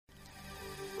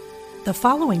The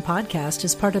following podcast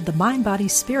is part of the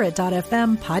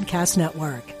MindBodySpirit.fm podcast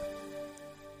network.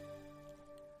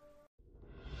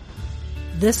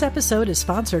 This episode is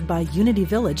sponsored by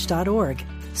UnityVillage.org.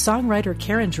 Songwriter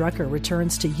Karen Drucker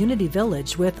returns to Unity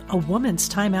Village with A Woman's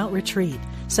Time Out Retreat,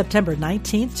 September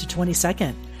 19th to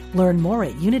 22nd. Learn more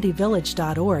at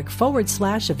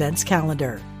unityvillage.org/events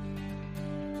calendar.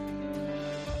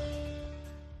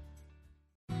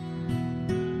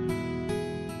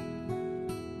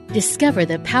 Discover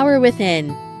the power within.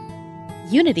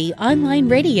 Unity Online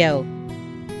Radio.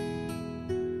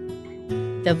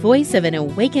 The voice of an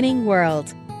awakening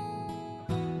world.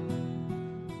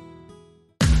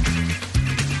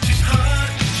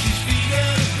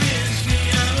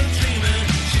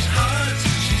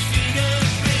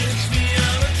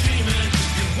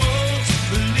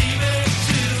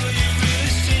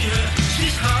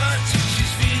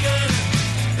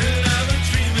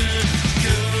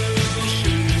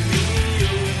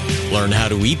 Learn how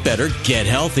to eat better, get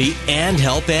healthy, and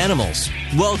help animals.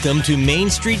 Welcome to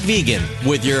Main Street Vegan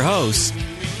with your host,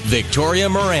 Victoria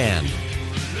Moran.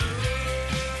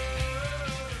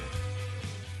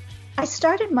 I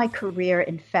started my career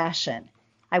in fashion.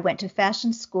 I went to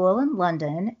fashion school in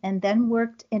London and then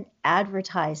worked in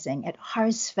advertising at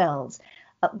Harsfeld's,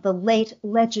 the late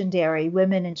legendary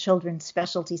women and children's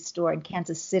specialty store in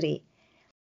Kansas City.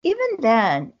 Even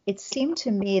then, it seemed to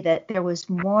me that there was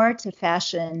more to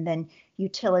fashion than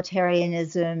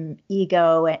utilitarianism,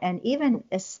 ego, and even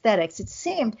aesthetics. It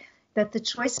seemed that the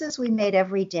choices we made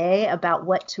every day about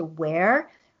what to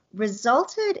wear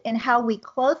resulted in how we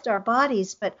clothed our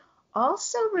bodies, but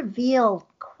also revealed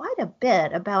quite a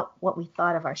bit about what we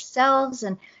thought of ourselves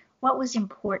and what was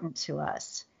important to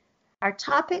us. Our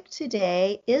topic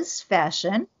today is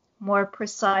fashion, more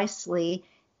precisely,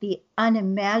 the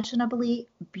unimaginably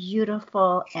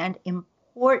beautiful and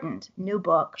important new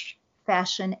book,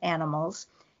 Fashion Animals,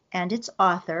 and its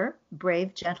author,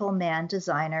 brave, gentle man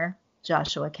designer,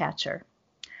 Joshua Katcher.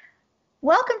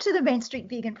 Welcome to the Main Street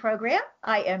Vegan program.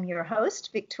 I am your host,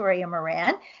 Victoria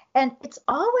Moran, and it's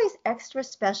always extra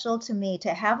special to me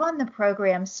to have on the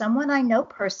program someone I know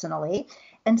personally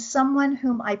and someone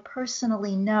whom I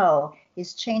personally know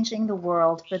is changing the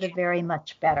world for the very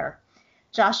much better.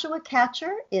 Joshua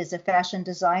Katcher is a fashion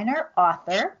designer,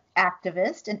 author,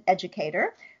 activist, and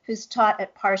educator who's taught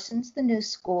at Parsons the New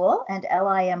School and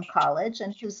LIM College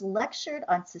and who's lectured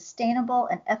on sustainable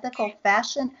and ethical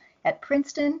fashion at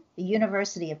Princeton, the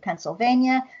University of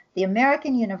Pennsylvania, the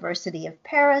American University of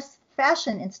Paris,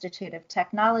 Fashion Institute of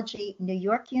Technology, New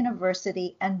York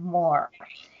University, and more.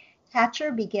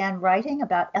 Katcher began writing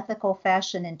about ethical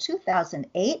fashion in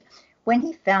 2008 when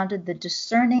he founded the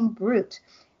Discerning Brute,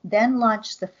 then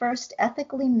launched the first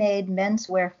ethically made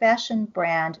menswear fashion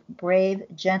brand, Brave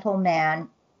Gentle Man,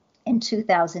 in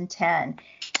 2010.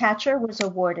 Katcher was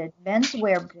awarded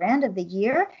Menswear Brand of the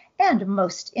Year and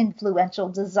Most Influential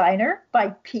Designer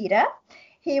by PETA.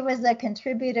 He was a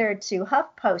contributor to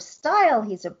HuffPost Style.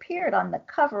 He's appeared on the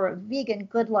cover of Vegan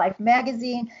Good Life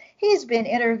magazine. He's been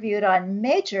interviewed on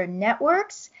major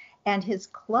networks, and his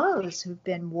clothes have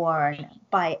been worn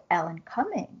by Alan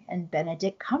Cumming and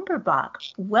Benedict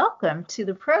Cumberbatch. Welcome to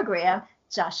the program,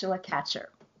 Joshua Katcher.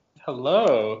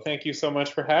 Hello. Thank you so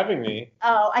much for having me.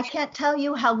 Oh, I can't tell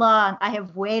you how long I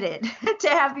have waited to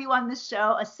have you on the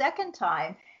show a second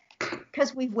time,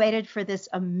 because we've waited for this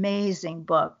amazing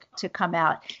book to come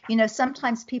out. You know,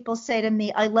 sometimes people say to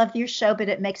me, I love your show, but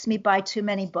it makes me buy too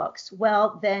many books.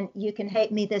 Well, then you can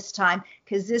hate me this time,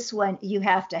 because this one you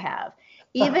have to have.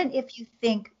 Even if you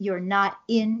think you're not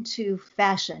into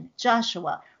fashion.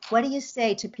 Joshua, what do you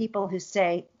say to people who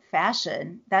say,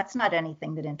 fashion, that's not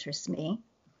anything that interests me?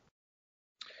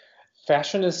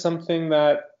 Fashion is something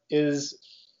that is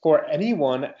for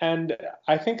anyone, and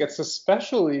I think it's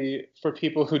especially for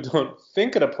people who don't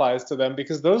think it applies to them,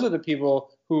 because those are the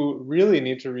people who really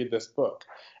need to read this book.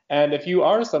 And if you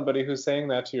are somebody who's saying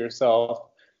that to yourself,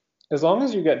 as long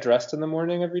as you get dressed in the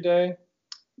morning every day,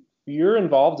 you're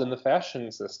involved in the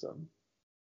fashion system.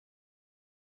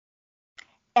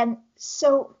 And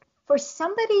so for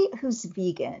somebody who's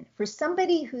vegan, for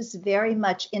somebody who's very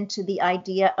much into the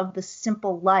idea of the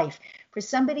simple life, for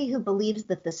somebody who believes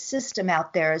that the system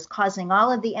out there is causing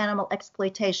all of the animal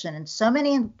exploitation and so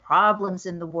many problems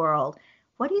in the world,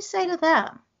 what do you say to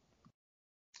them?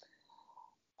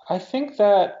 I think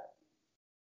that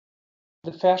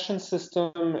the fashion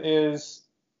system is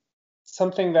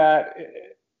something that,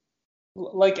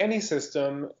 like any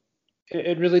system,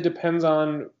 it really depends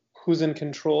on who's in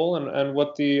control and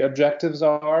what the objectives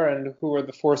are and who are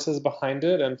the forces behind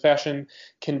it. And fashion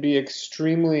can be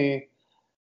extremely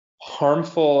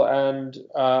harmful and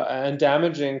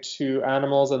damaging to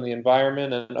animals and the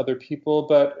environment and other people,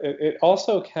 but it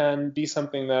also can be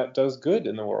something that does good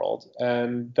in the world,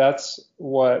 and that's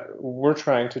what we're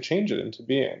trying to change it into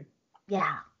being.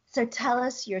 Yeah. So tell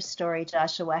us your story,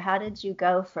 Joshua. How did you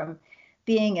go from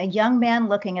being a young man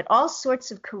looking at all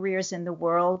sorts of careers in the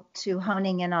world to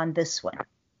honing in on this one?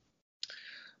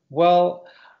 Well,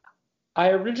 I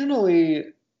originally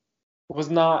was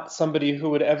not somebody who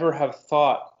would ever have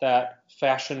thought that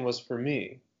fashion was for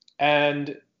me.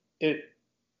 And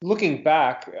looking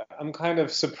back, I'm kind of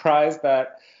surprised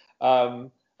that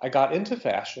I got into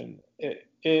fashion.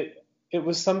 It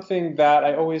was something that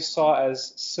I always saw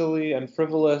as silly and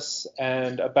frivolous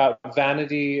and about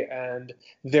vanity, and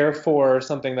therefore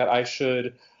something that I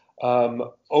should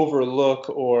overlook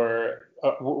or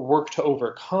work to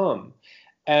overcome.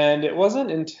 And it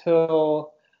wasn't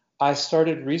until I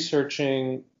started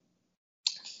researching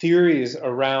theories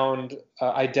around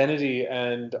identity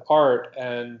and art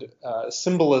and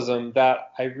symbolism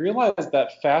that I realized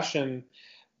that fashion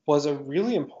was a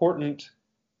really important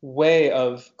way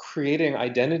of creating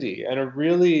identity and a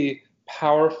really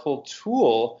powerful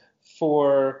tool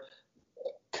for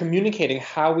communicating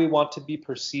how we want to be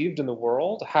perceived in the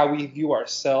world, how we view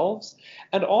ourselves,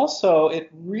 and also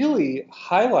it really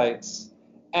highlights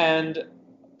and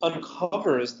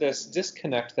uncovers this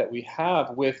disconnect that we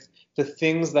have with the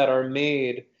things that are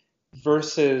made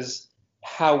versus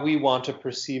how we want to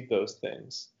perceive those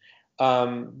things.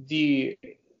 The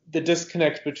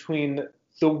disconnect between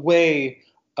the way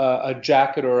a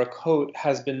jacket or a coat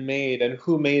has been made and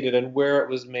who made it and where it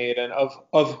was made and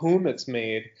of whom it's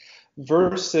made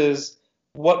versus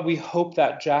what we hope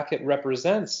that jacket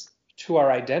represents to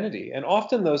our identity. And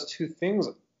often those two things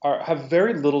have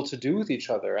very little to do with each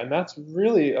other, and that's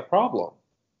really a problem.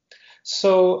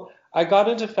 So I got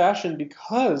into fashion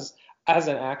because as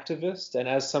an activist and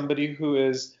as somebody who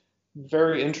is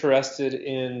very interested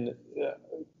in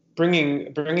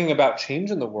bringing about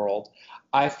change in the world,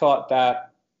 I thought that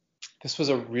this was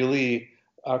a really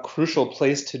crucial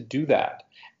place to do that.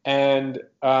 And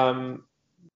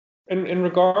in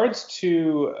regards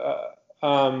to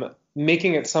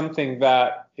making it something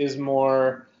that is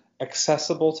more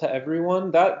accessible to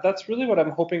everyone, that's really what I'm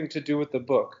hoping to do with the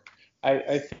book.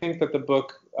 I think that the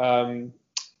book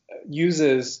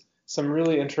uses some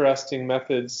really interesting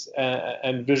methods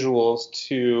and visuals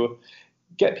to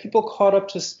get people caught up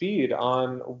to speed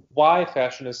on why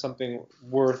fashion is something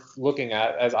worth looking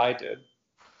at, as I did.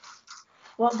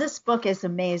 Well, this book is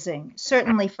amazing.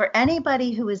 Certainly for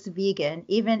anybody who is vegan,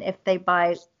 even if they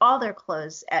buy all their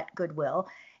clothes at Goodwill,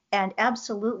 and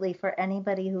absolutely for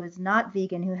anybody who is not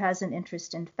vegan who has an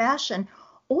interest in fashion,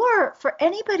 or for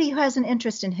anybody who has an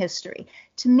interest in history.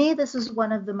 To me, this is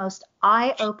one of the most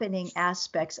eye-opening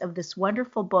aspects of this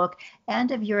wonderful book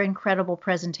and of your incredible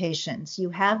presentations. You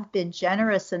have been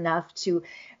generous enough to,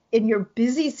 in your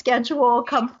busy schedule,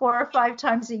 come 4 or 5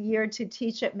 times a year to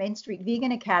teach at Main Street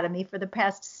Vegan Academy for the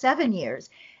past 7 years.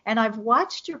 And I've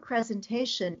watched your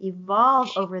presentation evolve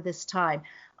over this time.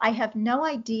 I have no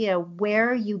idea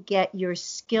where you get your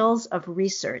skills of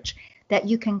research, that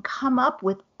you can come up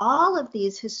with all of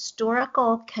these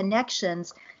historical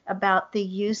connections about the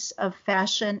use of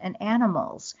fashion and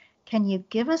animals. Can you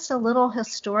give us a little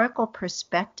historical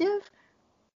perspective?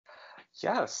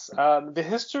 Yes, the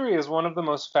history is one of the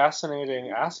most fascinating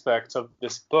aspects of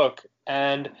this book,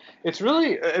 and it's a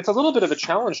little bit of a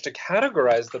challenge to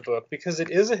categorize the book because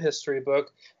it is a history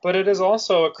book, but it is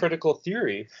also a critical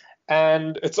theory,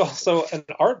 and it's also an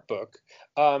art book.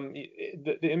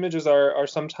 The images are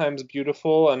sometimes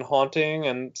beautiful and haunting,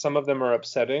 and some of them are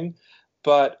upsetting,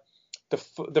 but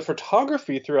the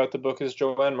photography throughout the book is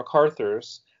Joanne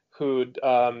MacArthur's, who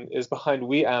is behind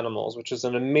We Animals, which is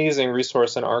an amazing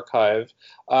resource and archive.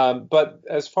 But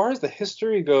as far as the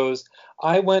history goes,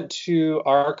 I went to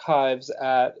archives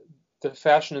at the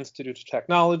Fashion Institute of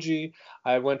Technology.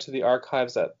 I went to the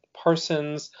archives at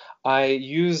Parsons. I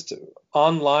used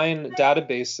online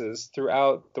databases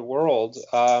throughout the world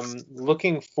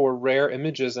looking for rare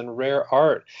images and rare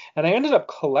art. And I ended up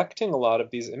collecting a lot of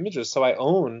these images. So I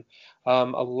own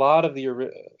a lot of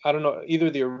either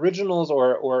the originals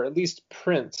or at least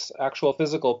prints, actual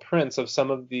physical prints of some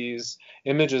of these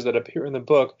images that appear in the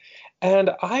book. And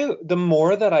the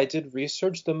more that I did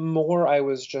research, the more I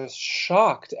was just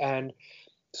shocked and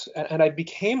I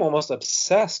became almost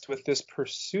obsessed with this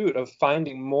pursuit of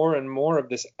finding more and more of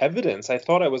this evidence. I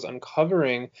thought I was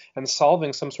uncovering and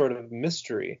solving some sort of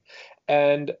mystery.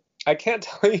 And I can't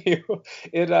tell you,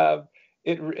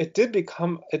 it did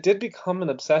become an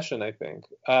obsession, I think,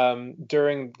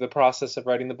 during the process of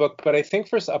writing the book. But I think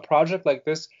for a project like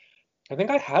this, I think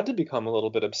I had to become a little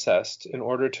bit obsessed in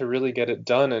order to really get it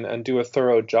done and do a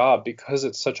thorough job because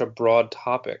it's such a broad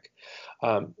topic.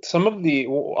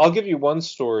 I'll give you one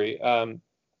story.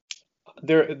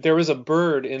 There was a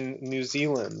bird in New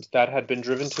Zealand that had been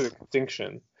driven to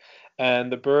extinction, and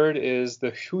the bird is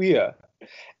the huia,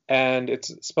 and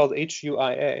it's spelled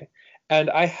Huia. And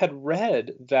I had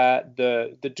read that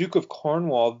the Duke of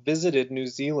Cornwall visited New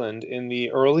Zealand in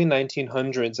the early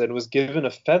 1900s and was given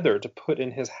a feather to put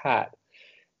in his hat.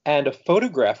 And a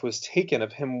photograph was taken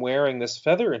of him wearing this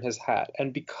feather in his hat.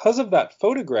 And because of that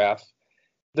photograph,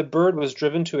 the bird was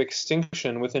driven to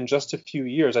extinction within just a few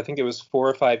years. I think it was 4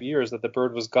 or 5 years that the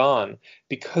bird was gone,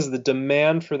 because the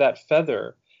demand for that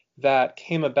feather that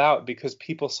came about because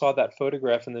people saw that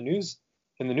photograph in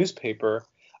the newspaper.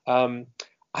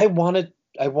 I wanted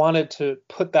to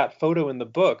put that photo in the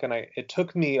book, and it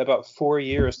took me about 4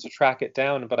 years to track it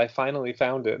down, but I finally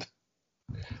found it.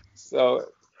 So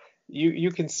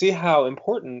you can see how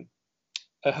important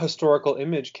a historical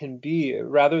image can be,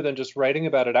 rather than just writing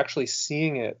about it, actually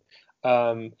seeing it,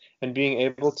 and being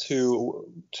able to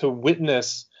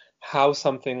witness how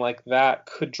something like that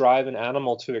could drive an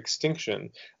animal to extinction,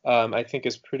 I think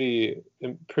is pretty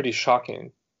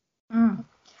shocking. Mm.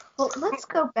 Well, let's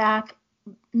go back,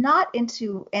 not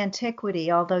into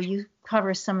antiquity, although you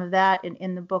cover some of that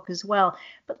in the book as well,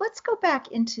 but let's go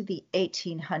back into the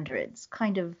 1800s,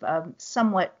 kind of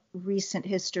somewhat recent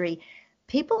history.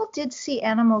 People did see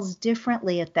animals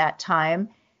differently at that time.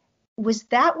 Was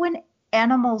that when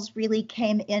animals really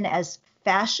came in as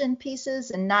fashion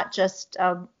pieces and not just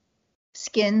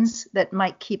skins that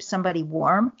might keep somebody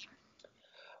warm?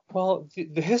 Well,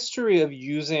 the history of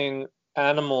using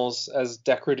animals as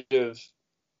decorative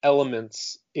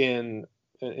elements in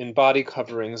body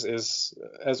coverings is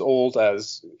as old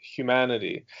as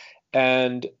humanity,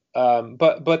 and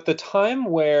but the time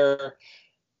where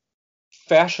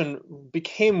fashion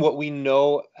became what we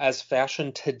know as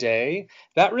fashion today,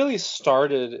 that really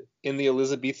started in the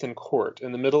Elizabethan court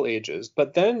in the Middle Ages.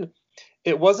 But then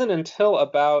it wasn't until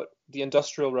about the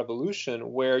Industrial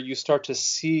Revolution where you start to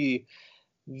see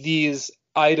these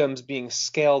items being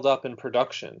scaled up in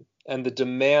production and the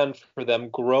demand for them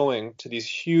growing to these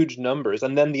huge numbers.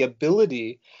 And then the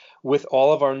ability, with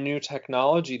all of our new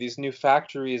technology, these new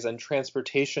factories and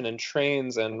transportation and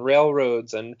trains and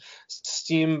railroads and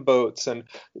steamboats, and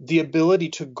the ability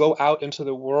to go out into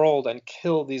the world and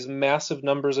kill these massive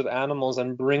numbers of animals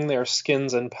and bring their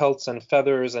skins and pelts and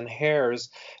feathers and hairs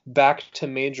back to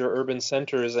major urban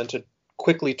centers and to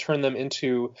quickly turn them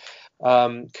into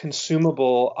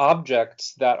consumable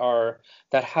objects that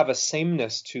have a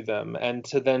sameness to them, and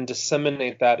to then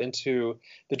disseminate that into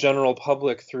the general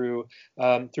public through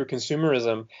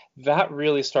consumerism. That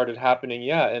really started happening,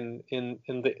 in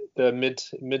the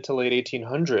mid to late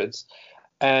 1800s,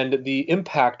 and the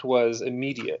impact was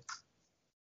immediate.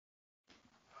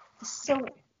 So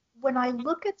when I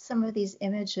look at some of these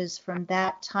images from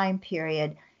that time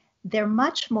period, they're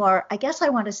much more, I guess I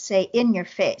want to say, in your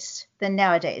face than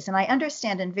nowadays. And I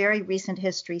understand in very recent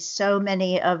history, so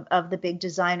many of the big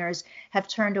designers have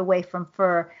turned away from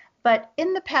fur. But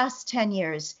in the past 10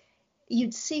 years,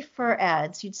 you'd see fur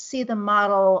ads. You'd see the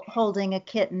model holding a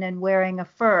kitten and wearing a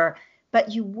fur.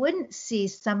 But you wouldn't see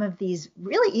some of these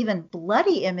really even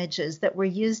bloody images that were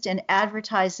used in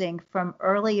advertising from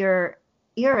earlier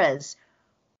eras.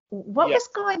 What was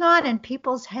going on in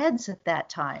people's heads at that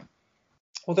time?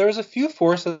 Well, there's a few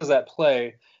forces at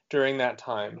play during that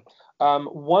time.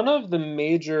 One of the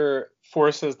major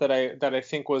forces that I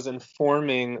think was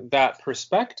informing that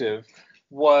perspective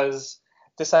was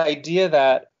this idea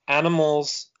that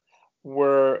animals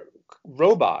were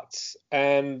robots,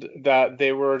 and that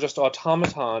they were just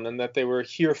automaton, and that they were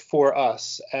here for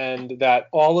us, and that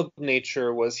all of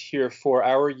nature was here for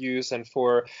our use, and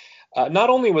for not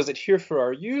only was it here for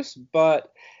our use,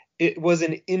 but it was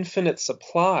an infinite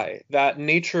supply, that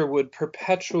nature would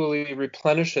perpetually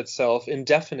replenish itself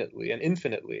indefinitely and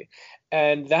infinitely.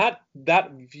 And that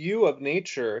view of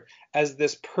nature as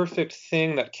this perfect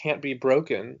thing that can't be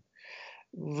broken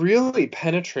really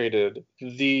penetrated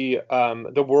the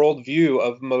worldview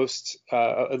of most,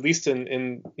 at least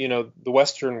in the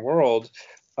Western world.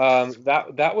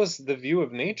 That was the view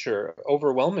of nature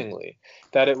overwhelmingly,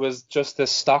 that it was just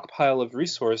this stockpile of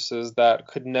resources that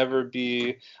could never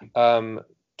be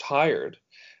tired.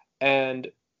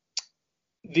 And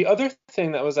the other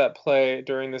thing that was at play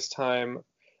during this time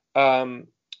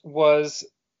was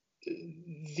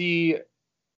the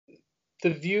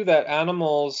view that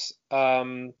animals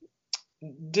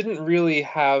didn't really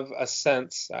have a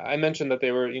sense. I mentioned that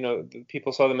they were,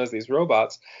 people saw them as these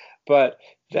robots, but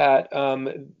that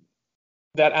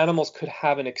that animals could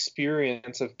have an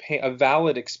experience of pain, a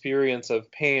valid experience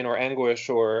of pain or anguish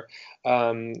or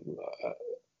um,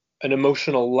 an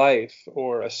emotional life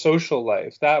or a social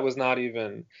life. That was not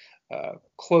even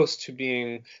close to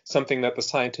being something that the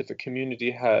scientific community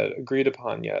had agreed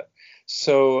upon yet.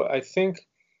 So I think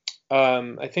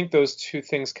those two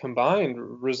things combined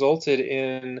resulted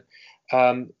in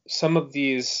some of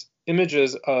these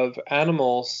images of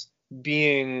animals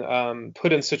being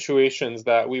put in situations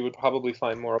that we would probably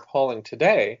find more appalling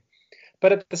today.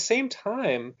 But at the same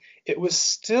time, it was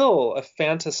still a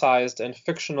fantasized and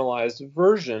fictionalized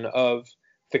version of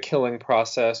the killing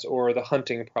process or the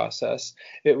hunting process.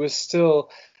 It was still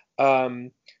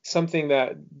something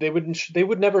that they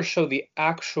would never show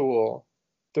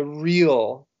the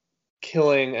real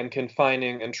killing and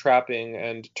confining and trapping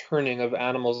and turning of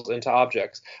animals into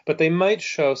objects, but they might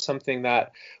show something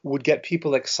that would get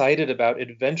people excited about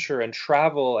adventure and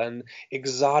travel and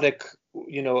exotic,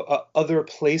 other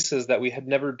places that we had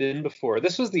never been before.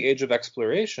 This was the age of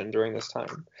exploration during this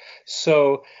time.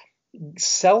 So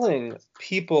selling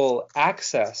people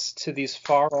access to these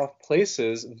far off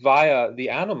places via the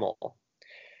animal,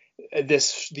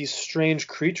 these strange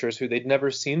creatures who they'd never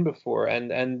seen before,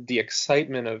 and the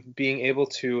excitement of being able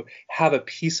to have a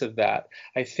piece of that,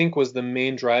 I think was the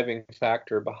main driving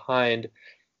factor behind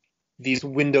these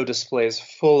window displays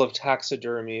full of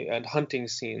taxidermy and hunting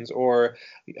scenes, or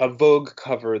a Vogue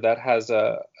cover that has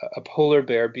a polar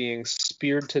bear being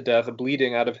speared to death,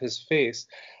 bleeding out of his face.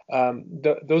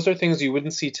 Those are things you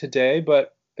wouldn't see today,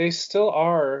 but they still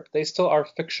are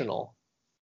fictional.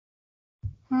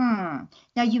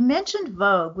 Now, you mentioned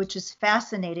Vogue, which is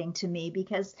fascinating to me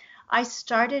because I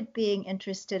started being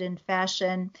interested in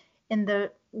fashion in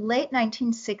the late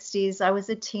 1960s. I was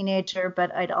a teenager,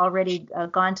 but I'd already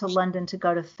gone to London to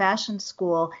go to fashion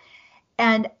school.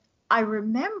 And I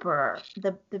remember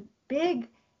the big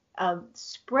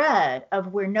spread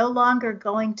of we're no longer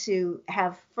going to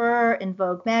have fur in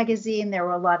Vogue magazine. There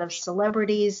were a lot of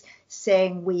celebrities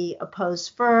saying we oppose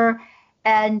fur.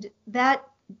 And that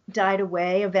died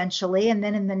away eventually. And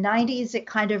then in the 90s, it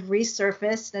kind of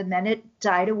resurfaced and then it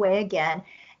died away again.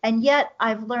 And yet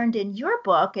I've learned in your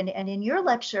book and in your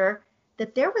lecture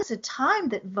that there was a time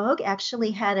that Vogue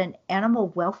actually had an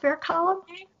animal welfare column.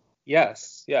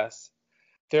 Yes.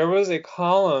 There was a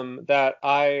column that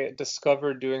I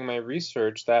discovered doing my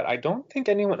research that I don't think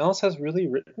anyone else has really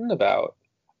written about.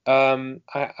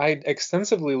 I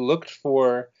extensively looked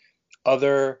for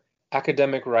other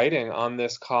academic writing on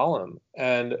this column,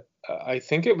 and I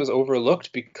think it was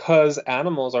overlooked because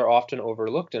animals are often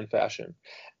overlooked in fashion.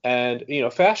 And,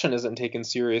 fashion isn't taken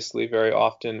seriously very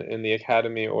often in the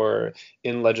academy or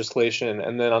in legislation.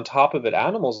 And then on top of it,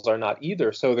 animals are not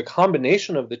either. So the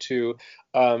combination of the two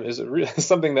is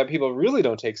something that people really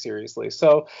don't take seriously.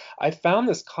 So I found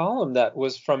this column that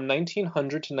was from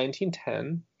 1900 to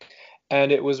 1910.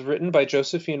 And it was written by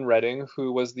Josephine Redding,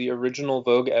 who was the original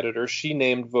Vogue editor. She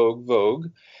named Vogue Vogue.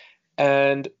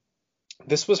 And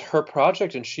this was her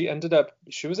project. And she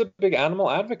was a big animal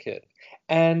advocate.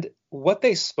 And what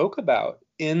they spoke about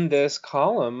in this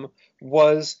column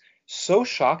was so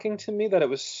shocking to me that it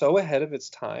was so ahead of its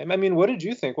time. I mean, what did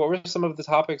you think? What were some of the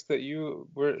topics that you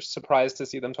were surprised to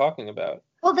see them talking about?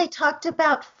 Well, they talked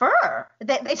about fur.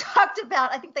 They talked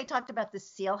about, I think they talked about the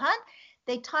seal hunt.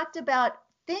 They talked about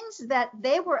things that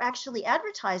they were actually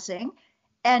advertising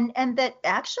and that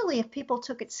actually, if people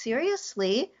took it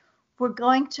seriously, were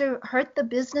going to hurt the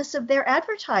business of their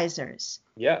advertisers.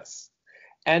 Yes.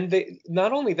 And they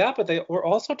not only that, but they were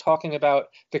also talking about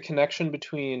the connection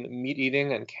between meat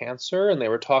eating and cancer, and they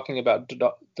were talking about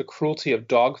the cruelty of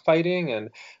dog fighting and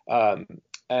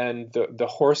the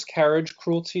horse carriage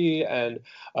cruelty and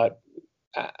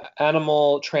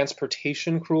animal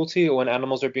transportation cruelty when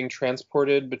animals are being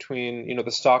transported between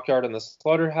the stockyard and the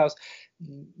slaughterhouse.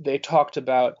 They talked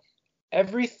about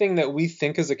everything that we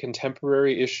think is a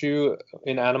contemporary issue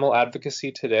in animal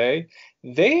advocacy today.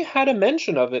 They had a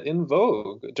mention of it in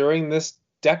Vogue during this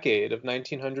decade of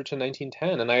 1900 to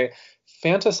 1910. And I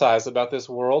fantasize about this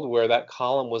world where that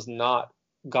column was not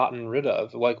gotten rid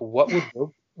of. Like, what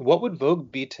would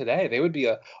Vogue be today? They would be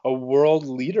a world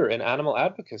leader in animal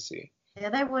advocacy. Yeah,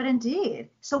 they would indeed.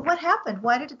 So what happened?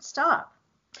 Why did it stop?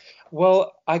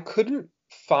 Well, I couldn't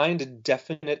find a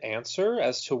definite answer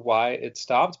as to why it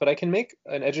stopped, but I can make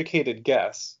an educated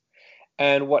guess.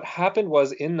 And what happened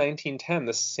was in 1910,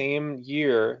 the same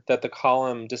year that the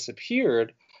column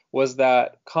disappeared, was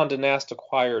that Condé Nast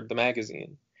acquired the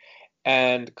magazine.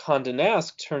 And Condé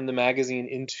Nast turned the magazine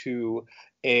into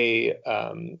a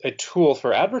tool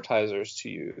for advertisers to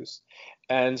use.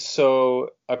 And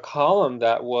so a column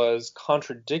that was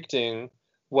contradicting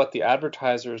what the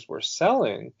advertisers were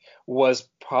selling was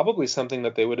probably something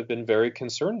that they would have been very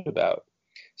concerned about.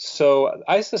 So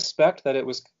I suspect that it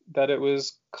was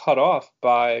cut off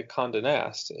by Condé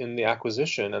Nast in the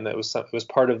acquisition, and that it was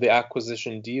part of the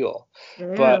acquisition deal.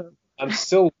 But I'm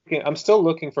still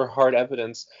looking for hard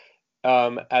evidence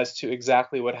as to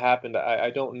exactly what happened. I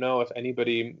don't know if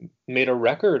anybody made a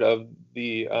record of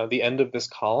the end of this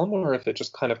column, or if it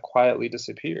just kind of quietly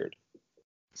disappeared.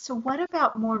 So what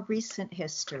about more recent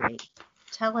history?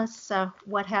 Tell us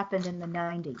what happened in the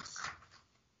 90s.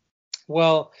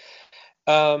 Well,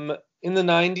 in the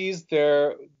 90s,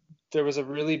 there was a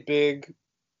really big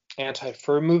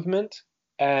anti-fur movement,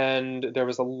 and there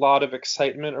was a lot of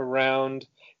excitement around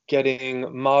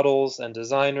getting models and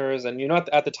designers. And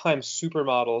at the time,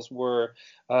 supermodels were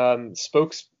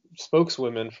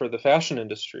spokeswomen for the fashion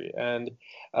industry, and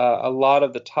a lot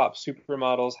of the top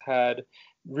supermodels had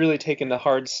really taken a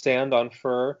hard stand on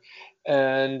fur,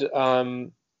 and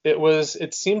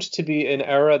it seemed to be an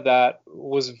era that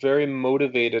was very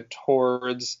motivated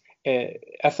towards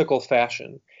ethical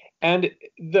fashion. And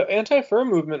the anti-fur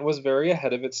movement was very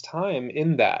ahead of its time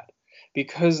in that,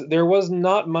 because there was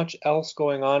not much else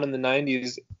going on in the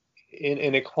 90s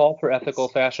in a call for ethical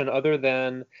fashion other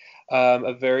than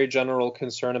a very general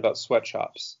concern about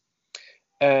sweatshops.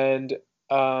 And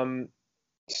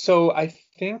so I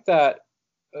think that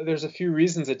there's a few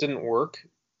reasons it didn't work.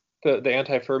 The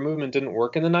anti-fur movement didn't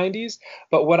work in the 90s.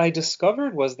 But what I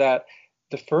discovered was that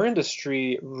the fur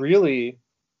industry really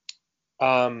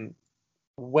went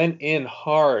in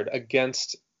hard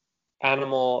against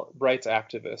animal rights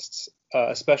activists,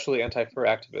 especially anti-fur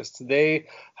activists. They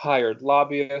hired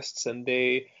lobbyists, and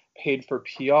they paid for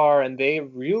PR, and they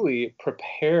really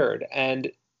prepared and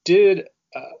did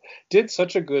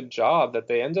such a good job that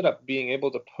they ended up being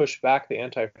able to push back the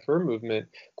anti-fur movement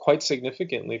quite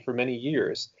significantly for many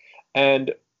years.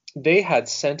 And they had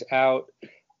sent out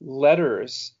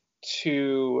letters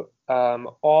to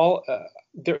all.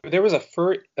 There was a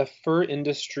fur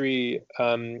industry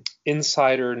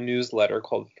insider newsletter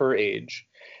called Fur Age,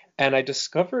 and I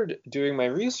discovered doing my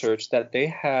research that they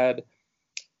had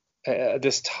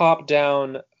this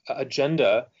top-down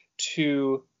agenda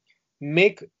to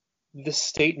make the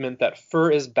statement that fur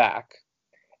is back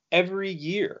every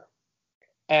year,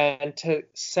 and to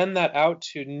send that out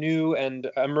to new and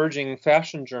emerging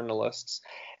fashion journalists,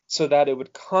 so that it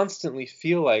would constantly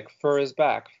feel like fur is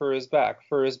back, fur is back,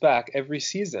 fur is back every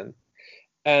season.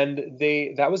 And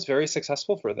that was very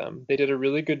successful for them. They did a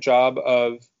really good job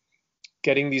of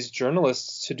getting these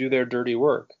journalists to do their dirty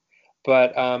work.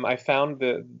 But I found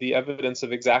the evidence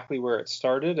of exactly where it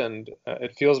started, and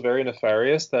it feels very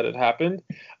nefarious that it happened.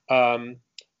 And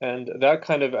that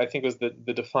kind of, I think, was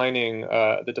the defining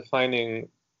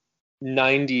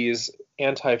 90s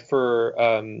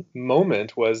anti-fur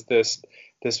moment, was this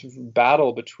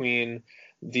battle between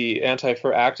the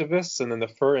anti-fur activists and then the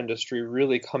fur industry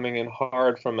really coming in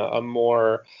hard from a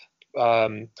more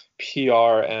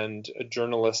PR and a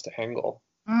journalist angle.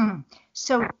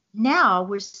 So now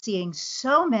we're seeing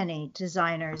so many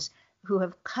designers who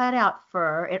have cut out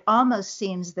fur. It almost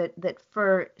seems that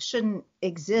fur shouldn't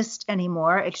exist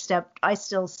anymore, except I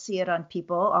still see it on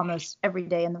people almost every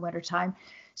day in the wintertime.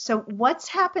 So what's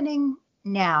happening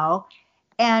now?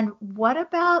 And what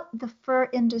about the fur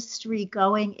industry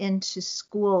going into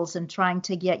schools and trying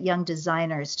to get young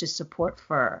designers to support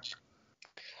fur?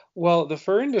 Well, the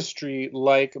fur industry,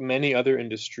 like many other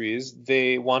industries,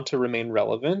 they want to remain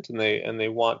relevant, and they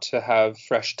want to have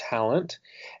fresh talent.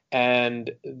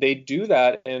 And they do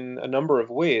that in a number of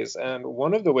ways. And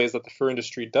one of the ways that the fur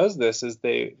industry does this is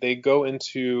they go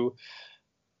into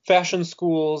fashion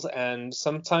schools and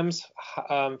sometimes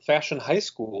fashion high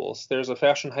schools. There's a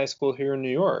fashion high school here in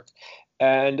New York,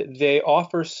 and they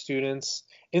offer students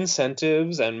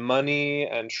incentives and money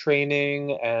and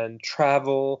training and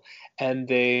travel.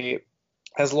 And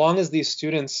as long as these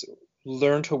students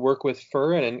learn to work with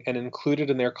fur and include it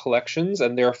in their collections,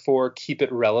 and therefore keep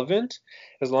it relevant,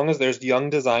 as long as there's young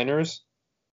designers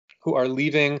who are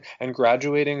leaving and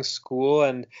graduating school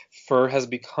and fur has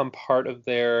become part of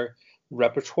their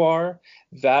repertoire,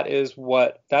 that is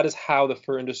how the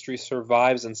fur industry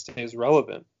survives and stays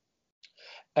relevant.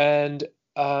 And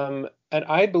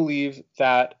I believe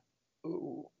that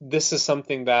this is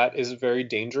something that is very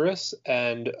dangerous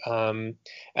and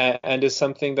is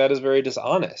something that is very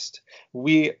dishonest.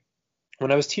 When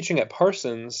I was teaching at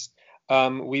Parsons,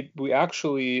 we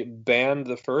actually banned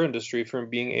the fur industry from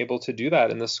being able to do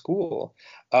that in the school.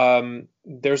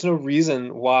 There's no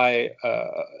reason why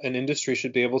an industry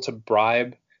should be able to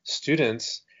bribe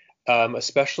students,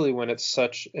 especially when it's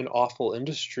such an awful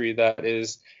industry that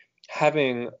is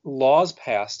having laws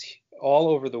passed all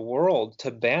over the world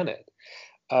to ban it.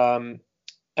 And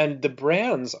the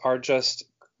brands are just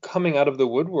coming out of the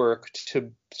woodwork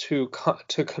to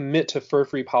commit to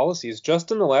fur-free policies.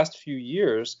 Just in the last few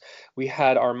years, we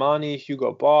had Armani,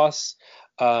 Hugo Boss,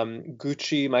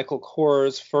 Gucci, Michael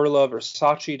Kors, Furla,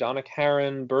 Versace, Donna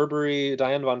Karan, Burberry,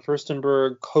 Diane von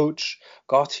Furstenberg, Coach,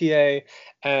 Gaultier,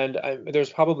 and there's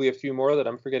probably a few more that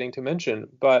I'm forgetting to mention,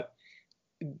 but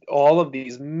all of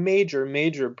these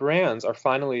major brands are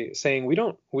finally saying we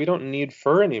don't need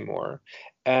fur anymore.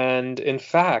 And in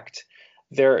fact,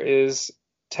 there is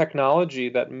technology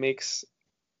that makes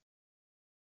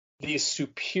these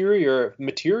superior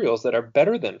materials that are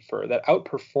better than fur, that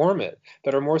outperform it,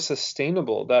 that are more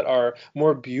sustainable, that are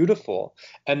more beautiful,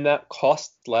 and that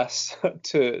cost less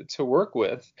to work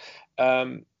with.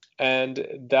 And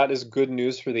that is good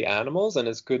news for the animals, and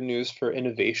it's good news for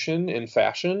innovation in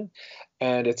fashion.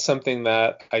 And it's something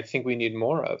that I think we need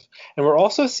more of. And we're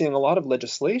also seeing a lot of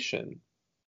legislation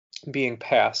being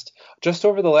passed. Just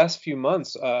over the last few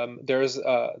months, there's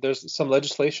some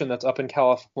legislation that's up in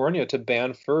California to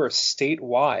ban fur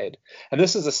statewide. And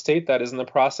this is a state that is in the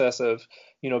process of,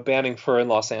 banning fur in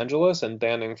Los Angeles and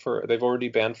banning fur. They've already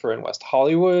banned fur in West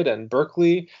Hollywood and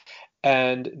Berkeley.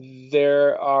 And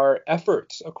there are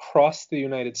efforts across the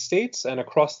United States and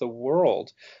across the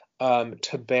world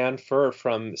to ban fur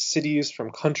from cities, from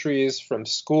countries, from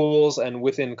schools, and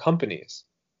within companies.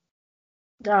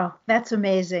 Oh, that's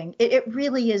amazing. It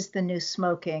really is the new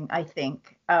smoking, I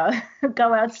think.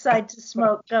 Go outside to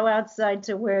smoke, go outside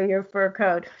to wear your fur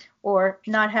coat, or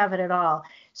not have it at all.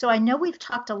 So I know we've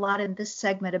talked a lot in this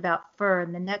segment about fur.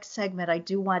 In the next segment, I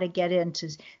do want to get into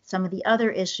some of the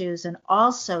other issues and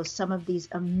also some of these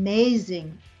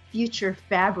amazing future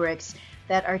fabrics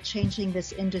that are changing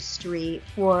this industry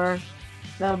for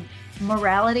the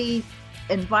morality,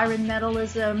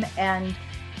 environmentalism, and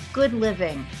good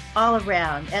living all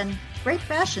around, and great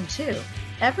fashion too.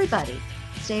 Everybody,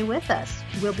 stay with us.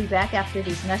 We'll be back after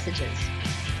these messages.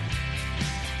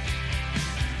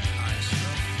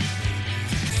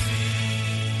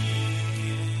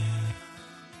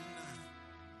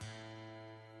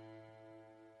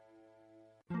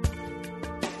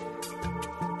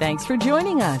 Thanks for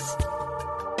joining us.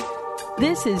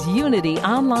 This is Unity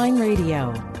Online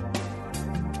Radio,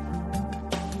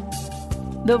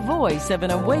 the voice of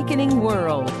an awakening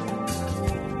world.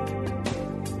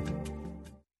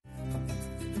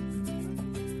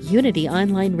 Unity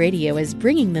Online Radio is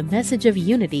bringing the message of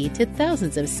unity to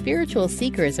thousands of spiritual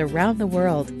seekers around the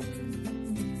world.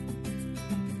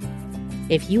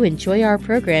 If you enjoy our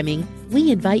programming,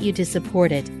 we invite you to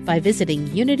support it by visiting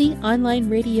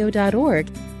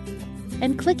unityonlineradio.org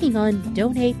and clicking on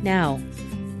Donate Now.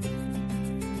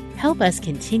 Help us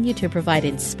continue to provide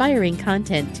inspiring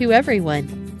content to everyone.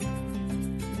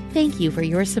 Thank you for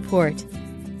your support.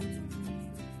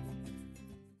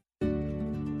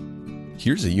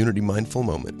 Here's a Unity Mindful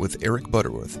Moment with Eric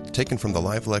Butterworth, taken from the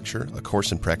live lecture, A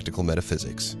Course in Practical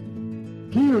Metaphysics.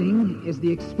 Healing is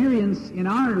the experience in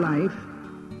our life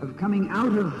of coming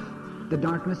out of the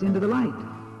darkness into the light,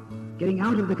 getting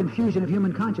out of the confusion of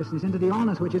human consciousness into the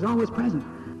allness which is always present.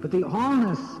 But the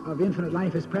allness of infinite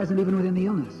life is present even within the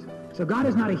illness. So God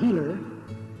is not a healer.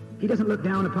 He doesn't look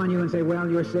down upon you and say, well,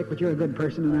 you're sick, but you're a good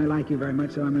person, and I like you very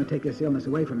much, so I'm going to take this illness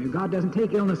away from you. God doesn't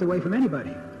take illness away from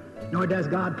anybody, nor does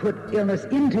God put illness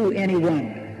into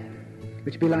anyone,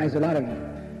 which belies a lot of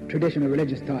traditional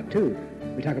religious thought, too.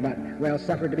 We talk about, well,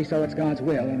 suffered to be so, it's God's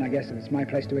will, and I guess it's my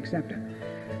place to accept it.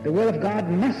 The will of God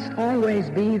must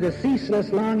always be the ceaseless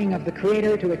longing of the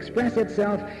Creator to express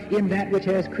itself in that which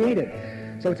has created.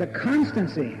 So it's a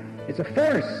constancy, it's a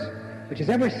force which is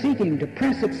ever seeking to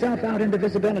press itself out into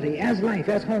visibility as life,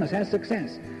 as wholeness, as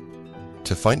success.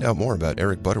 To find out more about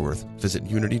Eric Butterworth, visit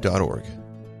unity.org.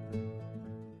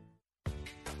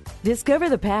 Discover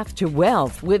the path to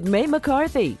wealth with May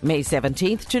McCarthy, May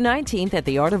 17th to 19th at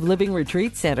the Art of Living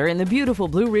Retreat Center in the beautiful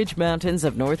Blue Ridge Mountains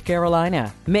of North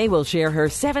Carolina. May will share her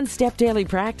 7-step daily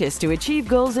practice to achieve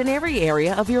goals in every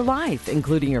area of your life,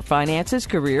 including your finances,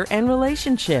 career, and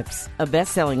relationships. A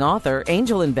best-selling author,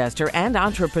 angel investor, and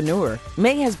entrepreneur,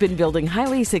 May has been building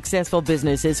highly successful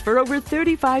businesses for over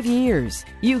 35 years.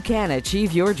 You can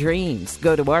achieve your dreams.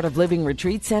 Go to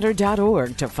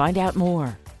artoflivingretreatcenter.org to find out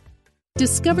more.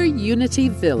 Discover Unity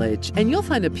Village, and you'll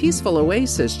find a peaceful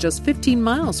oasis just 15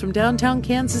 miles from downtown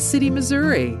Kansas City,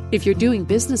 Missouri. If you're doing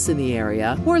business in the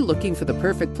area or looking for the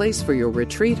perfect place for your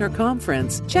retreat or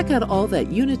conference, check out all that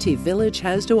Unity Village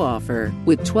has to offer.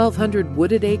 With 1,200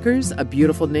 wooded acres, a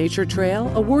beautiful nature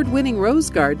trail, award-winning rose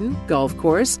garden, golf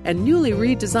course, and newly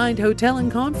redesigned hotel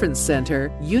and conference center,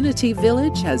 Unity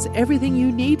Village has everything you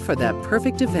need for that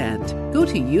perfect event. Go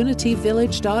to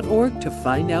unityvillage.org to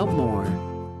find out more.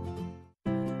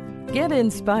 Get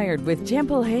inspired with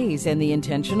Temple Hayes and the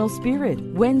Intentional Spirit,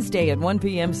 Wednesday at 1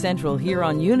 p.m. Central here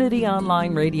on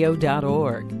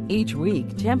UnityOnlineRadio.org. Each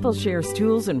week, Temple shares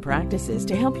tools and practices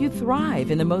to help you thrive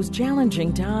in the most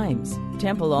challenging times.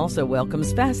 Temple also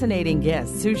welcomes fascinating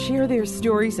guests who share their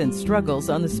stories and struggles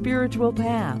on the spiritual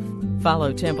path.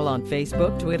 Follow Temple on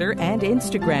Facebook, Twitter, and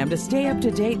Instagram to stay up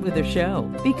to date with the show.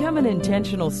 Become an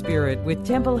Intentional Spirit with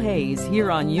Temple Hayes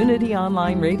here on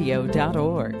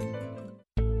UnityOnlineRadio.org.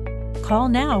 Call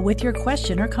now with your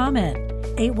question or comment.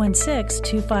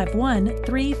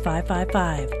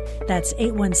 816-251-3555. That's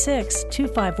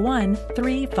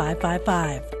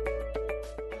 816-251-3555.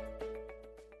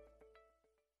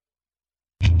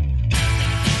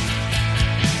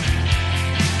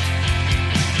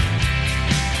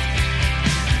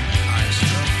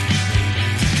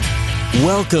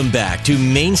 Welcome back to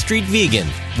Main Street Vegan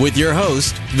with your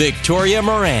host, Victoria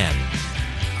Moran.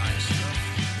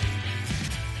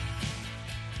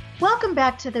 Welcome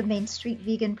back to the Main Street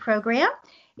Vegan program.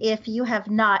 If you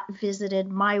have not visited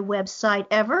my website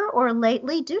ever or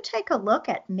lately, do take a look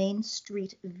at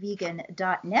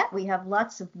mainstreetvegan.net. We have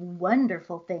lots of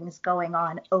wonderful things going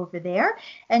on over there.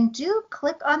 And do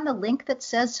click on the link that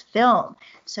says film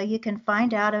so you can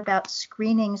find out about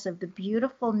screenings of the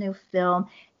beautiful new film,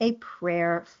 A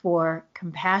Prayer for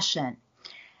Compassion.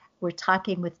 We're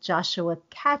talking with Joshua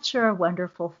Katcher, a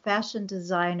wonderful fashion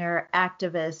designer,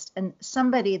 activist, and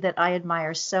somebody that I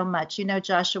admire so much. You know,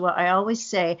 Joshua, I always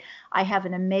say I have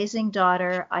an amazing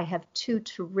daughter. I have two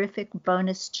terrific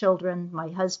bonus children, my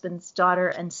husband's daughter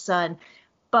and son.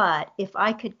 But if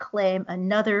I could claim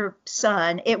another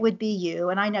son, it would be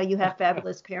you. And I know you have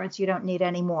fabulous parents. You don't need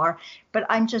any more. But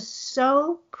I'm just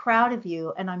so proud of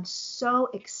you. And I'm so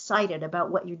excited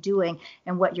about what you're doing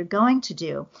and what you're going to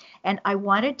do. And I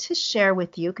wanted to share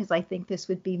with you, because I think this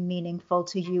would be meaningful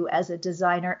to you as a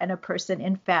designer and a person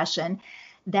in fashion,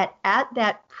 that at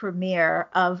that premiere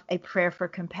of A Prayer for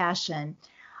Compassion,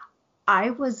 I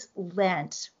was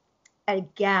lent a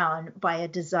gown by a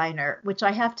designer, which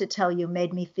I have to tell you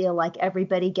made me feel like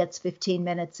everybody gets 15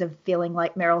 minutes of feeling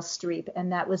like Meryl Streep,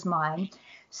 and that was mine.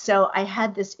 So I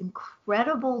had this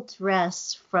incredible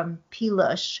dress from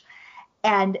Pilush,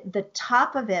 and the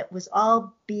top of it was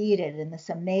all beaded in this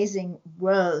amazing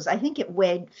rose. I think it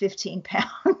weighed 15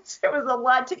 pounds. It was a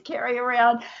lot to carry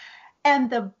around. And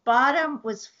the bottom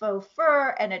was faux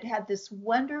fur, and it had this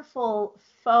wonderful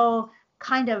faux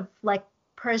kind of like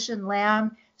Persian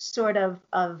lamb sort of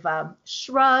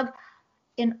shrug.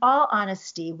 In all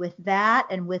honesty, with that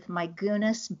and with my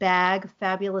Guinness bag,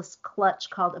 fabulous clutch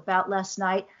called About Last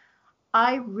Night,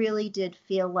 I really did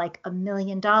feel like $1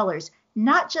 million,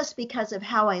 not just because of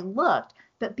how I looked,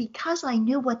 but because I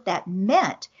knew what that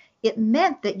meant. It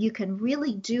meant that you can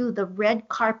really do the red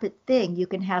carpet thing. You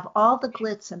can have all the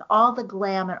glitz and all the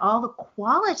glam and all the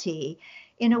quality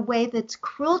in a way that's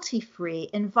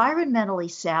cruelty-free, environmentally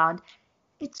sound.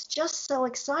 It's just so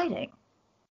exciting.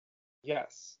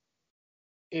 Yes.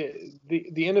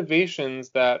 The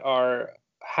innovations that are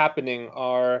happening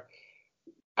are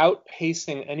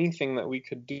outpacing anything that we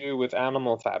could do with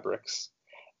animal fabrics.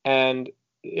 And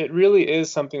it really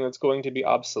is something that's going to be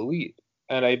obsolete.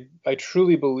 And I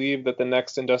truly believe that the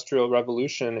next industrial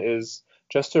revolution is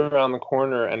just around the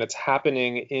corner, and it's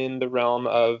happening in the realm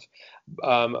of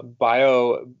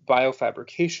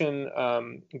biofabrication,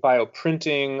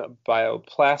 bioprinting,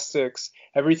 bioplastics,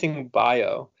 everything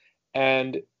bio.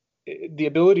 And the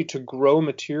ability to grow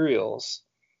materials,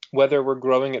 whether we're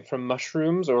growing it from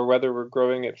mushrooms or whether we're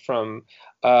growing it from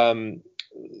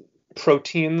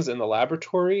proteins in the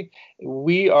laboratory,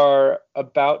 we are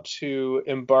about to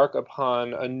embark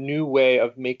upon a new way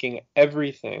of making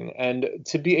everything, and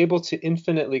to be able to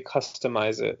infinitely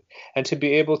customize it and to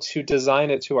be able to design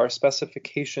it to our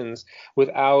specifications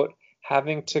without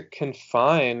having to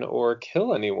confine or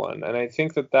kill anyone. And I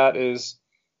think that that is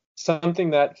something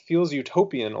that feels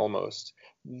utopian almost.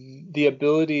 The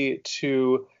ability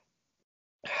to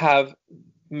have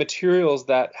materials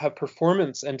that have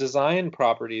performance and design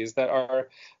properties that are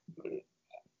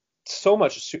so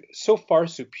far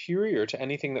superior to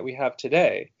anything that we have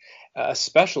today,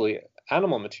 especially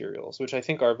animal materials, which I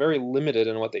think are very limited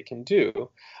in what they can do.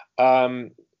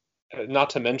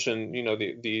 not to mention,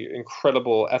 the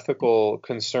incredible ethical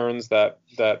concerns that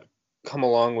come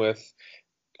along with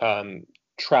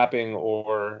trapping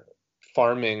or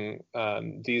farming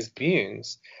these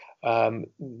beings.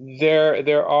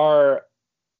 There are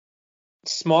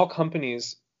small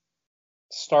companies,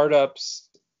 startups,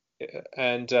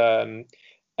 and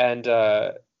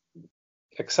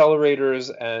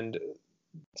accelerators and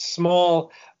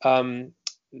small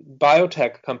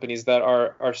biotech companies that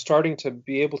are starting to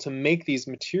be able to make these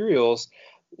materials,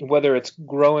 whether it's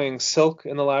growing silk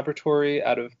in the laboratory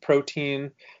out of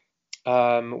protein,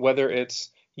 whether it's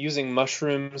using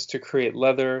mushrooms to create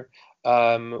leather,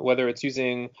 whether it's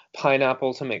using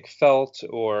pineapple to make felt,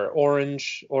 or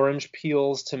orange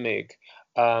peels to make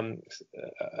a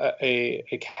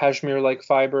cashmere-like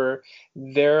fiber.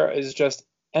 There is just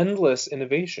endless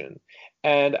innovation.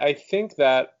 And I think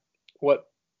that what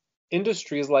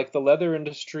industries like the leather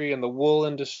industry and the wool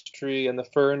industry and the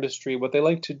fur industry, what they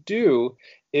like to do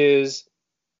is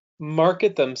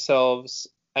market themselves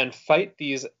and fight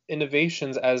these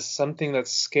innovations as something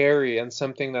that's scary and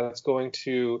something that's going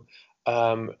to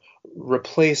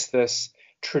replace this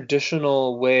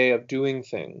traditional way of doing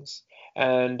things.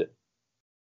 And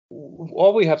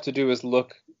all we have to do is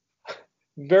look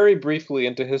very briefly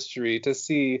into history to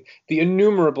see the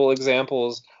innumerable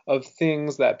examples of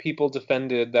things that people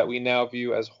defended that we now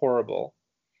view as horrible.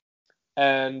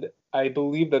 And I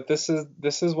believe that this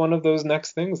is one of those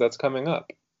next things that's coming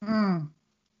up.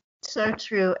 So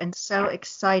true and so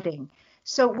exciting.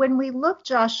 So when we look,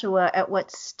 Joshua, at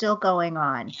what's still going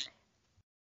on,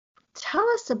 tell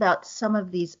us about some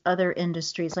of these other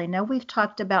industries. I know we've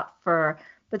talked about fur,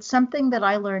 but something that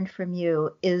I learned from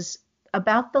you is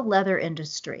about the leather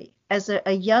industry. As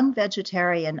a young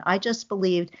vegetarian, I just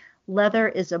believed leather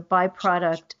is a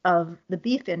byproduct of the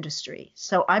beef industry.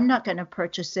 So I'm not going to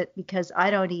purchase it because I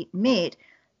don't eat meat,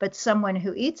 but someone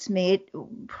who eats meat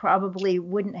probably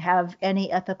wouldn't have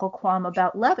any ethical qualm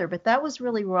about leather. But that was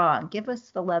really wrong. Give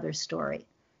us the leather story.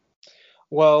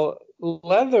 Well,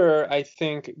 leather, I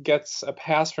think, gets a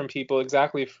pass from people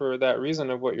exactly for that reason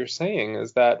of what you're saying,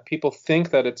 is that people think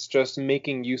that it's just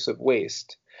making use of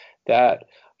waste, that,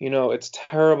 it's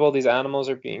terrible, these animals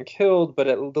are being killed, but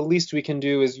the least we can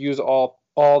do is use all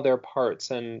their parts,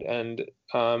 and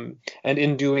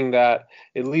in doing that,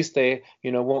 at least they,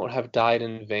 won't have died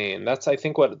in vain. That's, I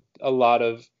think, what a lot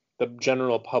of the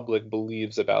general public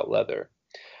believes about leather.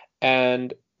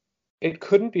 And it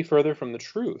couldn't be further from the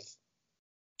truth.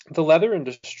 The leather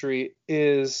industry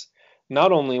is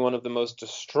not only one of the most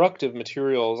destructive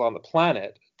materials on the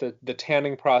planet, the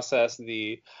tanning process, and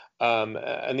the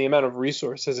amount of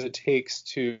resources it takes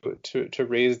to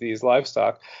raise these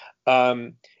livestock,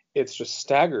 it's just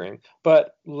staggering.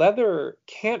 But leather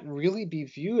can't really be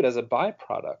viewed as a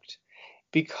byproduct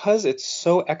because it's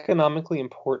so economically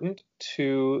important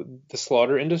to the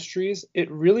slaughter industries.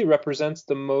 It really represents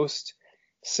the most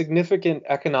significant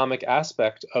economic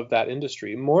aspect of that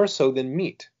industry, more so than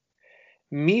meat.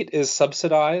 Meat is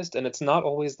subsidized and it's not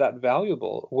always that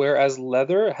valuable, whereas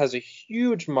leather has a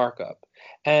huge markup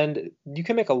and you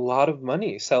can make a lot of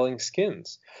money selling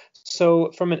skins.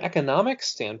 So from an economic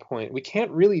standpoint, we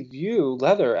can't really view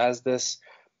leather as this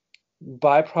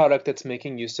byproduct that's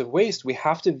making use of waste. We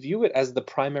have to view it as the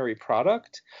primary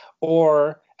product,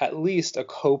 or at least a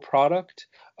co-product,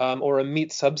 or a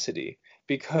meat subsidy,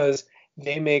 because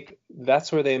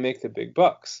that's where they make the big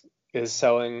bucks, is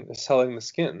selling the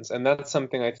skins. And that's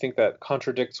something I think that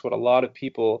contradicts what a lot of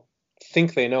people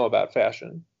think they know about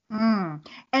fashion.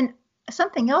 And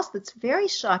something else that's very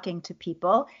shocking to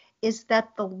people is that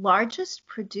the largest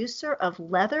producer of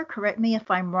leather, correct me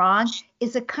if I'm wrong,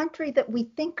 is a country that we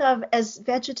think of as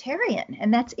vegetarian,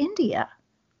 and that's India.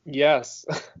 Yes,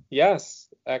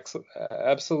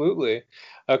 absolutely.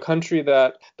 A country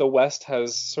that the West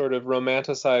has sort of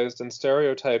romanticized and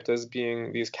stereotyped as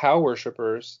being these cow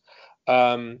worshippers.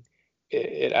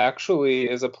 It actually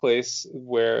is a place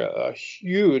where a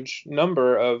huge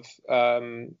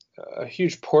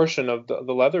portion of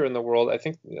the leather in the world, I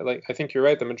think you're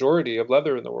right, the majority of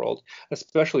leather in the world,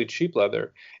 especially cheap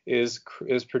leather, is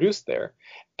produced there.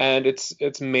 And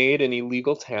it's made in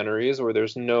illegal tanneries where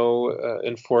there's no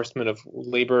enforcement of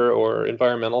labor or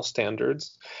environmental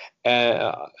standards,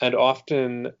 and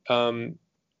often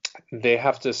they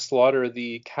have to slaughter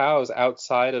the cows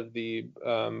outside of the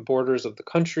borders of the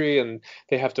country, and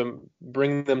they have to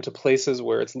bring them to places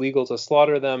where it's legal to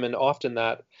slaughter them. And often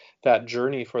that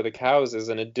journey for the cows is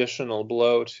an additional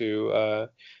blow to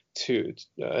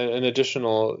an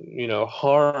additional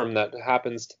harm that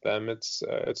happens to them.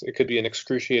 It could be an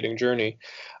excruciating journey.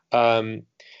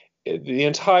 the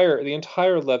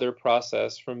entire leather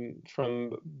process, from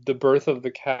the birth of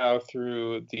the cow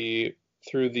through the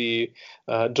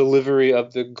delivery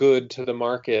of the good to the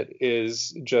market,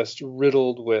 is just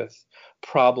riddled with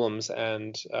problems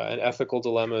and ethical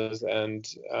dilemmas. And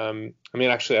I mean,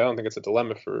 actually, I don't think it's a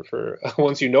dilemma for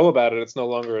once you know about it, it's no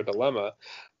longer a dilemma.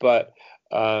 But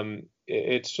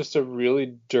it's just a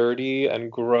really dirty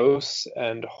and gross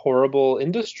and horrible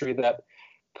industry that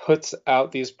puts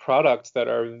out these products that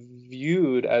are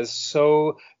viewed as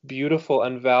so beautiful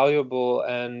and valuable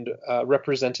and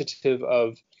representative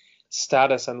of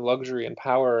status and luxury and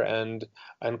power and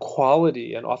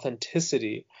quality and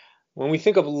authenticity. When we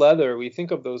think of leather, we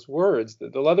think of those words.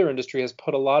 The leather industry has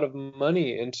put a lot of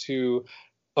money into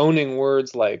owning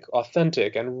words like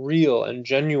authentic and real and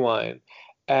genuine,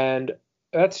 and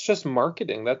that's just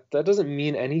marketing. That doesn't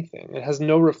mean anything. It has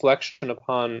no reflection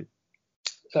upon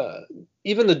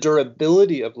even the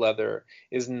durability of leather.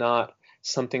 Is not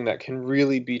something that can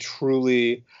really be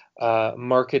truly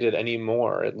marketed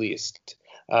anymore, at least.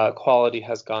 Quality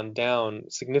has gone down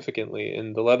significantly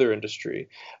in the leather industry.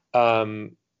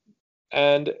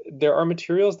 And there are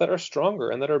materials that are stronger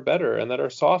and that are better and that are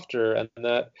softer and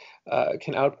that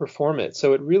can outperform it.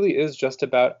 So it really is just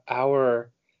about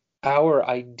our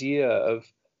idea of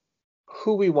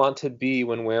who we want to be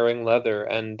when wearing leather,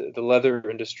 and the leather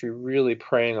industry really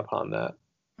preying upon that.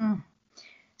 Mm.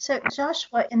 So,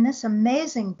 Joshua, in this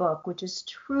amazing book, which is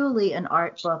truly an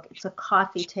art book, it's a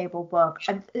coffee table book.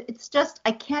 It's just,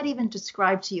 I can't even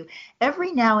describe to you.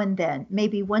 Every now and then,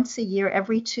 maybe once a year,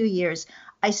 every 2 years,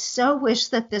 I so wish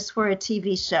that this were a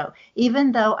TV show,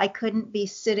 even though I couldn't be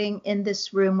sitting in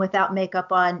this room without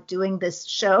makeup on doing this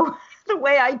show the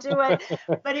way I do it.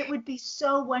 But it would be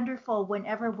so wonderful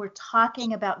whenever we're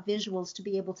talking about visuals to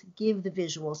be able to give the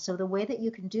visuals. So the way that you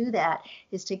can do that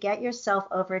is to get yourself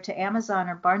over to Amazon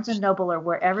or Barnes & Noble or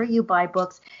wherever you buy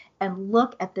books and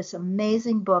look at this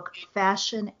amazing book,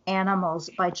 Fashion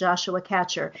Animals by Joshua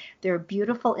Katcher. There are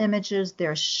beautiful images, there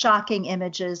are shocking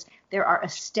images, there are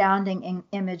astounding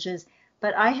images.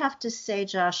 But I have to say,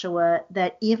 Joshua,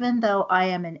 that even though I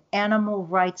am an animal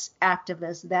rights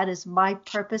activist, that is my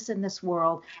purpose in this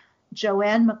world,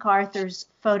 Joanne MacArthur's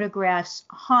photographs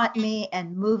haunt me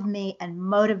and move me and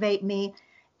motivate me.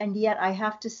 And yet I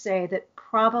have to say that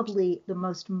probably the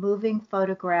most moving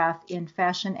photograph in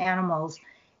Fashion Animals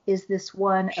is this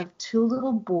one of two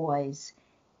little boys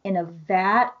in a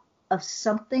vat of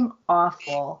something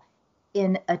awful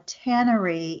in a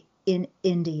tannery in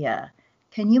India.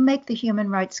 Can you make the human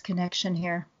rights connection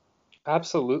here?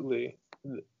 Absolutely.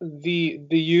 The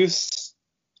use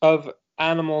of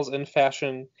animals in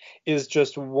fashion is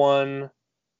just one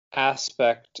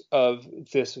aspect of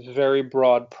this very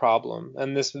broad problem.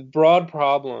 And this broad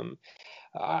problem,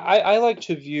 I like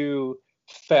to view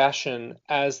fashion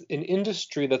as an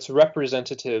industry that's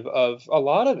representative of a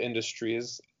lot of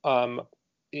industries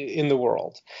in the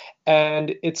world.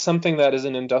 And it's something that is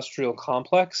an industrial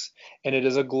complex, and it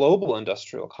is a global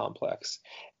industrial complex.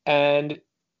 And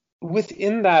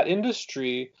within that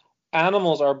industry,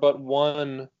 animals are but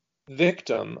one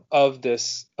victim of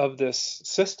this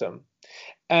system.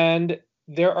 And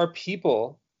there are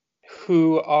people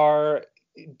who are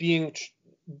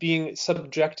being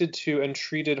subjected to and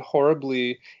treated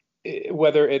horribly,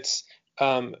 whether it's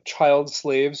child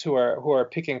slaves who are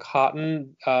picking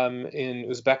cotton in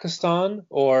Uzbekistan,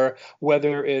 or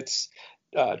whether it's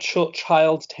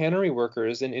child tannery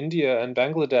workers in India and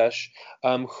Bangladesh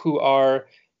who are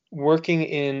working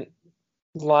in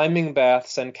liming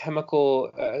baths and chemical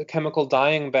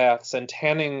dyeing baths and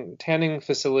tanning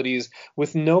facilities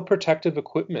with no protective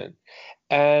equipment.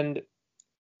 And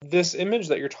this image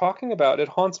that you're talking about, it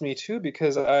haunts me too,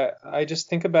 because I just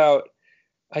think about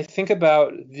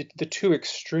the two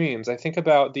extremes. I think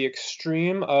about the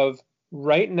extreme of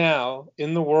right now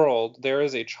in the world, there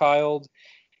is a child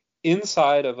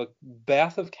inside of a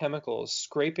bath of chemicals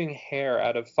scraping hair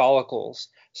out of follicles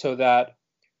so that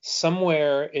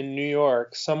somewhere in New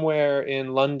York, somewhere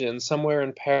in London, somewhere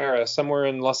in Paris, somewhere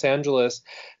in Los Angeles,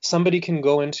 somebody can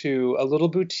go into a little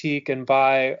boutique and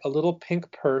buy a little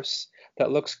pink purse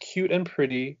that looks cute and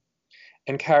pretty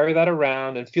and carry that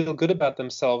around and feel good about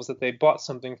themselves that they bought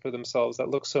something for themselves that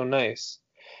looks so nice.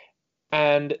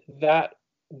 And that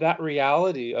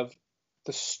reality of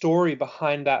the story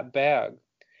behind that bag,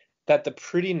 that the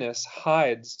prettiness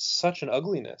hides such an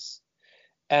ugliness.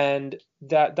 And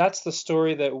that's the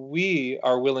story that we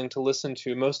are willing to listen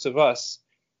to, most of us,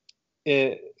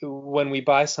 when we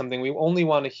buy something. We only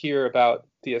want to hear about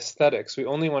the aesthetics. We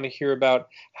only want to hear about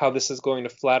how this is going to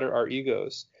flatter our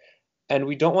egos. And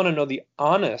we don't want to know the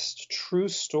honest, true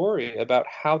story about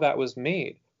how that was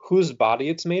made. whose body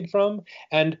it's made from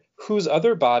and whose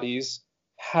other bodies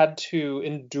had to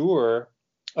endure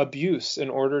abuse in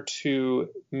order to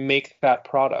make that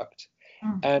product.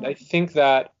 Mm-hmm. And I think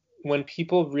that when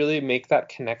people really make that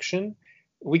connection,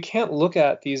 we can't look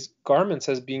at these garments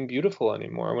as being beautiful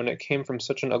anymore when it came from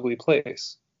such an ugly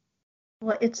place.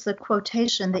 Well, it's the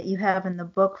quotation that you have in the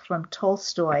book from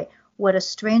Tolstoy. What a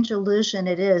strange illusion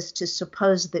it is to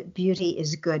suppose that beauty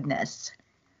is goodness.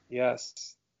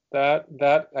 Yes,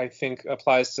 that I think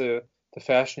applies to the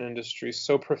fashion industry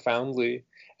so profoundly.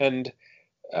 And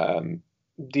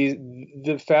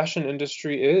the fashion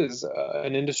industry is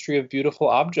an industry of beautiful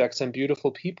objects and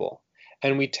beautiful people.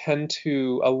 And we tend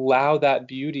to allow that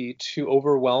beauty to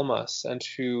overwhelm us and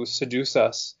to seduce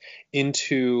us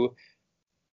into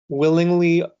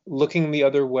willingly looking the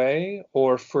other way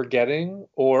or forgetting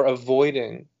or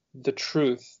avoiding the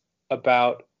truth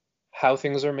about how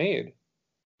things are made.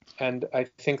 And I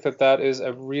think that is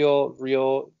a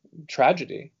real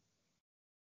tragedy.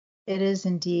 It is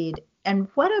indeed. And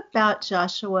what about,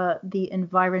 Joshua, the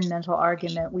environmental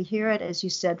argument? We hear it, as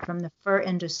you said, from the fur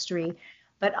industry,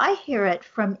 but I hear it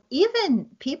from even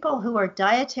people who are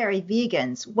dietary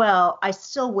vegans. Well, I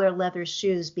still wear leather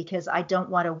shoes because I don't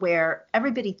want to wear,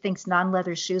 everybody thinks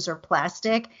non-leather shoes are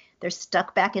plastic. They're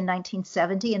stuck back in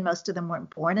 1970, and most of them weren't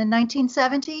born in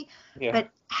 1970. Yeah. But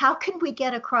how can we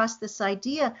get across this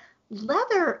idea?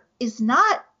 Leather is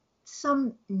not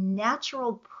some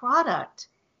natural product.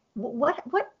 What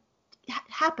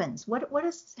happens? What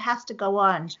has to go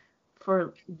on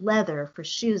for leather, for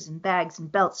shoes and bags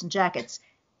and belts and jackets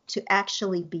to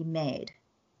actually be made?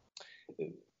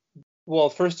 Well,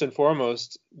 first and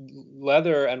foremost,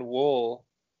 leather and wool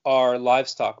are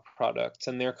livestock products,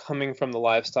 and they're coming from the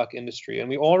livestock industry. And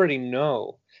we already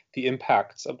know the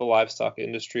impacts of the livestock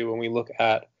industry when we look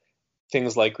at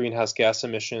things like greenhouse gas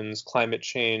emissions, climate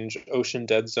change, ocean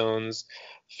dead zones,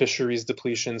 fisheries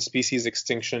depletion, species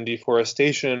extinction,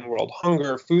 deforestation, world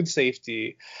hunger, food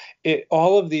safety.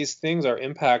 All of these things are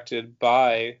impacted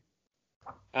by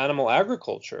animal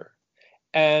agriculture.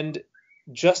 And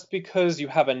just because you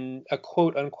have a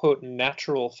quote unquote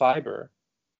natural fiber,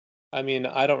 I mean,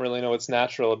 I don't really know what's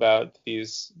natural about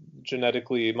these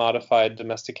genetically modified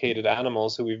domesticated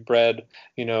animals who we've bred,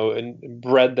 and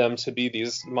bred them to be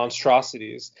these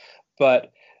monstrosities.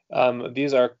 But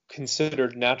these are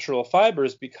considered natural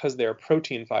fibers because they are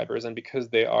protein fibers and because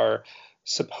they are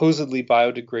supposedly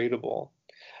biodegradable.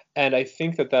 And I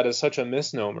think that is such a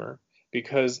misnomer,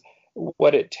 because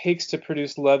what it takes to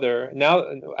produce leather, now,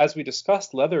 as we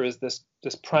discussed, leather is this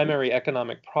primary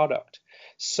economic product.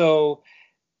 So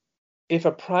if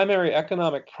a primary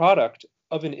economic product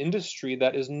of an industry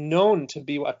that is known to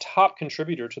be a top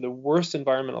contributor to the worst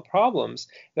environmental problems,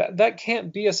 that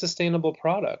can't be a sustainable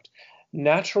product.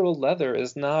 Natural leather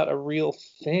is not a real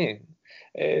thing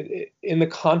in the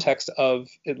context of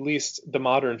at least the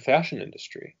modern fashion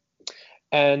industry.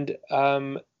 And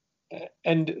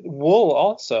wool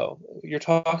also. You're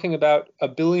talking about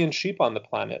 1 billion sheep on the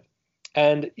planet.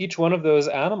 And each one of those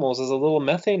animals is a little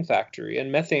methane factory,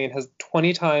 and methane has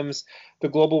 20 times the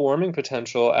global warming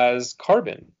potential as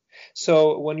carbon.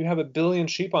 So when you have 1 billion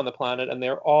sheep on the planet and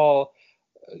they're all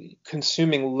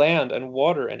consuming land and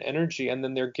water and energy, and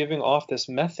then they're giving off this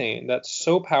methane that's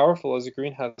so powerful as a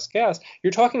greenhouse gas,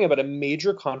 you're talking about a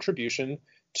major contribution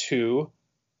to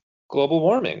global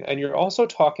warming. And you're also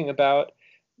talking about,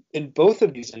 in both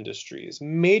of these industries,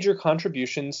 major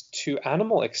contributions to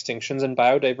animal extinctions and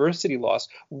biodiversity loss.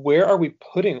 Where are we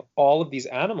putting all of these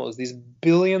animals? These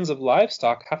billions of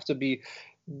livestock have to be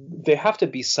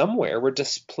somewhere. We're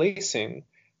displacing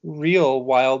real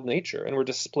wild nature, and we're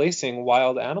displacing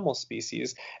wild animal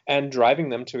species and driving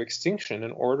them to extinction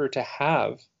in order to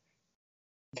have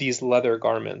these leather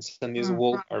garments and these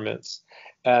wool garments.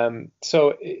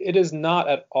 So it is not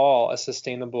at all a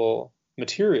sustainable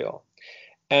material.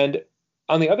 And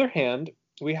on the other hand,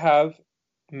 we have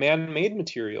man-made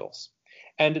materials,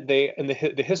 and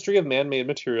the history of man-made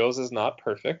materials is not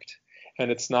perfect,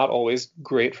 and it's not always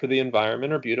great for the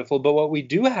environment or beautiful. But what we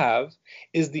do have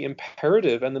is the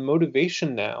imperative and the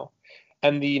motivation now,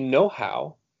 and the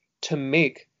know-how to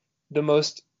make the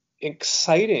most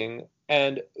exciting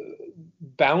and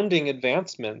bounding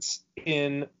advancements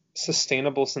in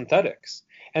sustainable synthetics.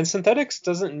 And synthetics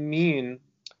doesn't mean,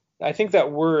 I think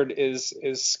that word is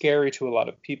scary to a lot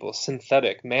of people.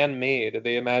 Synthetic, man-made.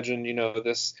 They imagine,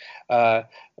 this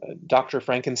Dr.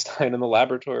 Frankenstein in the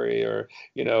laboratory, or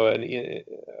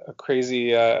a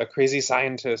crazy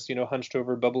scientist, hunched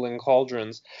over bubbling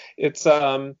cauldrons. It's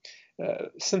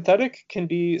synthetic can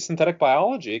be synthetic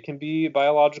biology. It can be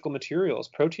biological materials,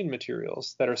 protein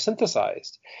materials that are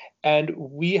synthesized. And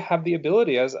we have the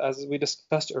ability, as we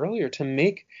discussed earlier, to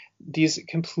make these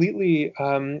completely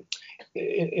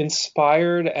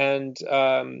inspired and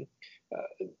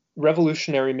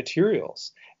revolutionary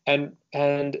materials. And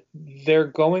they're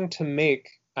going to make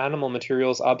animal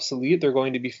materials obsolete. They're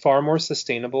going to be far more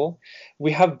sustainable.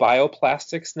 We have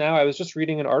bioplastics now. I was just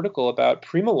reading an article about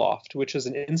Primaloft, which is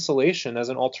an insulation as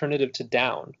an alternative to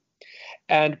down.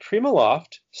 And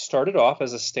Primaloft started off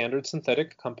as a standard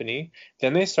synthetic company.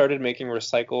 Then they started making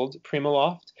recycled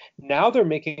Primaloft. Now they're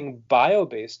making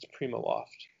bio-based Primaloft,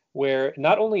 where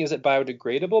not only is it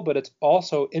biodegradable, but it's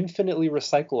also infinitely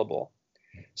recyclable.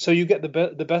 So you get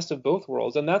the best of both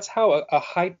worlds. And that's how a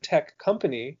high-tech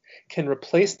company can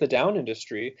replace the down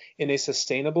industry in a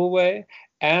sustainable way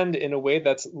and in a way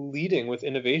that's leading with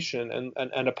innovation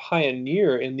and a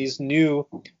pioneer in these new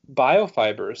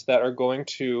biofibers that are going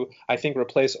to, I think,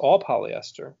 replace all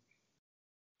polyester.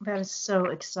 That is so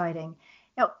exciting.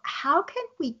 Now, how can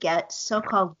we get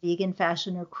so-called vegan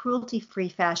fashion or cruelty-free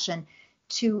fashion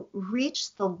to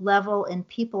reach the level in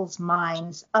people's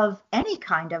minds of any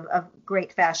kind of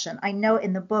great fashion? I know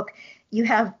in the book you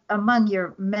have, among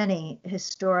your many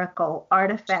historical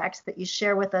artifacts that you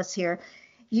share with us here,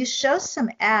 you show some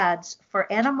ads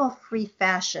for animal-free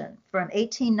fashion from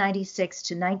 1896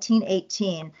 to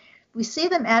 1918. We see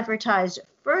them advertised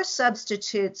for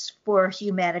substitutes for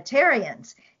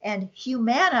humanitarians and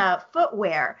Humana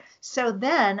footwear. So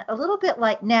then, a little bit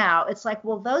like now, it's like,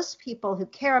 well, those people who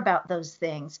care about those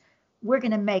things, we're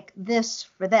going to make this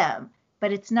for them.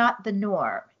 But it's not the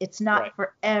norm. It's not right.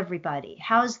 For everybody.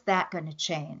 How's that going to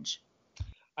change?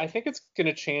 I think it's going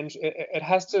to change. It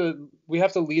has to. We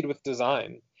have to lead with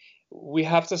design. We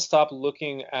have to stop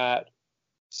looking at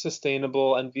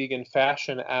sustainable and vegan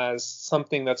fashion as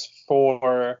something that's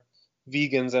for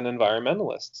vegans and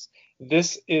environmentalists.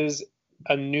 This is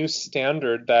a new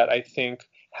standard that I think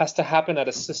has to happen at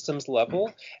a systems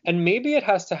level, and maybe it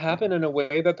has to happen in a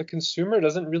way that the consumer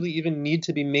doesn't really even need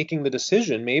to be making the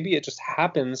decision. Maybe it just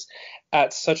happens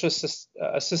at such a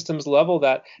systems level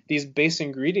that these base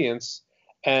ingredients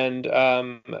and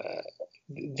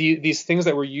these things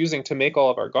that we're using to make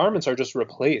all of our garments are just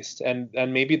replaced, and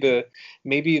maybe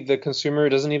the consumer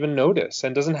doesn't even notice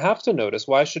and doesn't have to notice.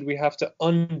 Why should we have to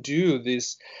undo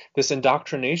this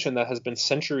indoctrination that has been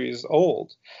centuries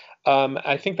old?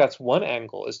 I think that's one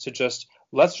angle, is to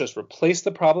let's just replace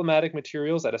the problematic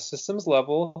materials at a systems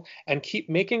level and keep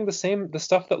making the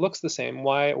stuff that looks the same.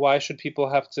 Why should people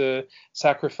have to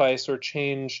sacrifice or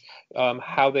change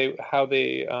how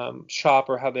they shop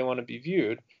or how they want to be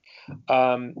viewed?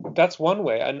 That's one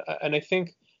way, and I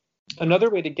think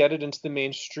another way to get it into the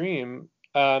mainstream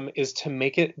is to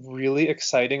make it really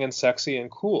exciting and sexy and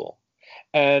cool.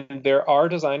 And there are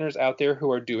designers out there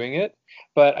who are doing it,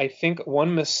 but I think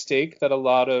one mistake that a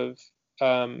lot of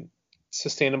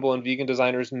sustainable and vegan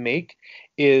designers make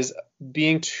is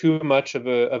being too much of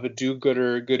a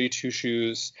do-gooder, goody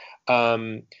two-shoes,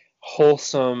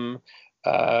 wholesome,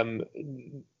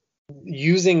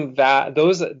 using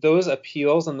those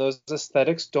appeals and those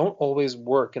aesthetics don't always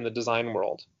work in the design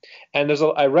world. And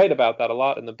I write about that a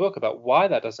lot in the book, about why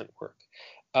that doesn't work.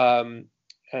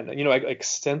 And I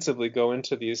extensively go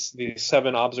into these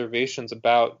 7 observations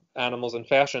about animals in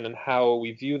fashion and how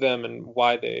we view them and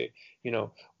why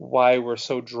why we're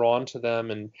so drawn to them,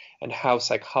 and how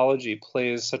psychology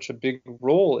plays such a big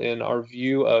role in our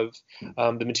view of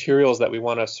the materials that we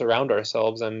want to surround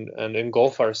ourselves and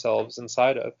engulf ourselves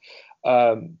inside of.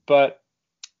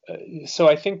 So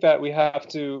I think that we have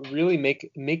to really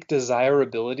make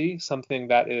desirability something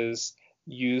that is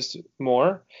used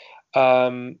more.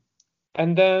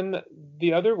 And then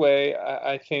the other way,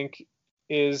 I think,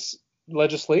 is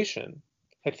legislation.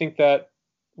 I think that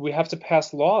we have to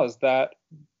pass laws that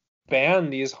ban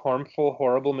these harmful,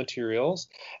 horrible materials,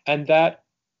 and that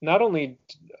not only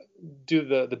do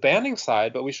the banning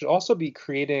side, but we should also be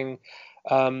creating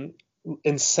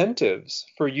incentives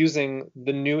for using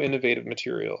the new innovative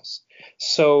materials.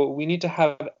 So we need to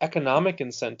have economic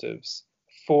incentives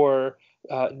for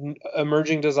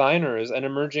emerging designers and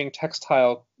emerging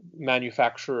textile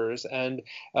manufacturers and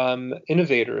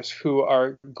innovators who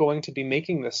are going to be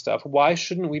making this stuff. Why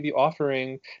shouldn't we be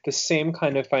offering the same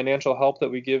kind of financial help that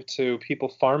we give to people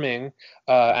farming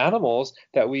animals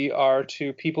that we are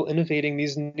to people innovating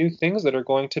these new things that are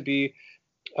going to be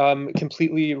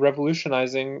completely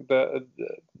revolutionizing the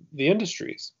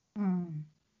industries?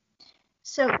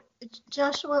 So,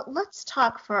 Joshua, let's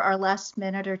talk for our last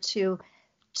minute or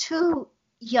two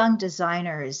young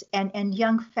designers and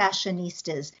young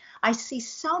fashionistas. I see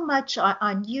so much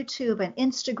on YouTube and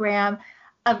Instagram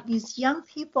of these young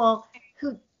people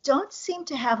who don't seem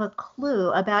to have a clue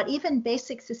about even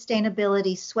basic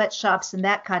sustainability, sweatshops and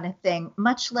that kind of thing,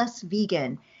 much less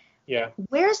vegan. Yeah.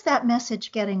 Where's that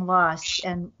message getting lost,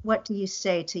 and what do you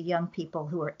say to young people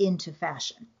who are into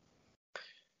fashion?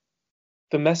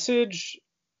 The message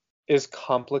is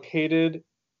complicated,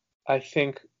 I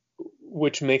think,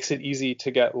 which makes it easy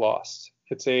to get lost.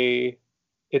 It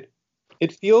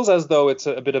feels as though it's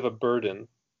a bit of a burden,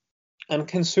 and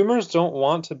consumers don't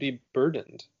want to be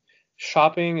burdened.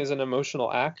 Shopping is an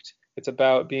emotional act. It's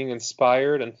about being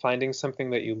inspired and finding something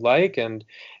that you like and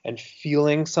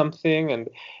feeling something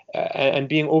and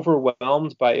being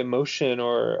overwhelmed by emotion,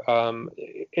 or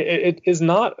it is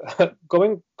not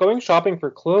going shopping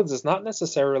for clothes is not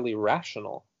necessarily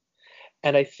rational.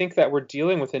 And I think that we're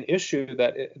dealing with an issue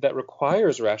that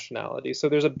requires rationality. So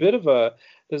there's a bit of a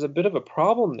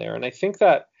problem there. And I think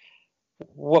that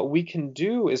what we can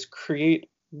do is create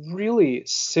really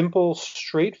simple,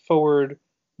 straightforward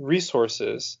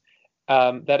resources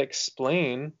that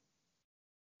explain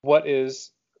what is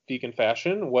vegan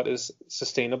fashion, what is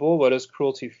sustainable, what is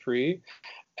cruelty-free,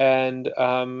 and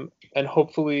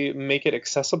hopefully make it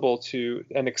accessible to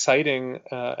and exciting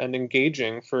and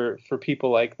engaging for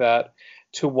people like that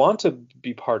to want to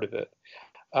be part of it.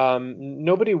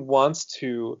 Nobody wants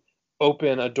to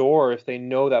open a door if they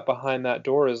know that behind that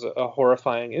door is a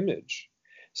horrifying image.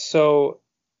 So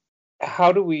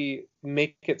how do we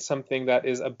make it something that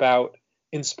is about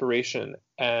inspiration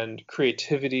and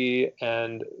creativity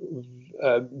and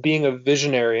being a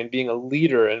visionary and being a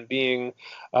leader and being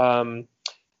a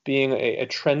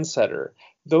trendsetter?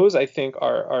 Those, I think,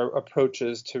 are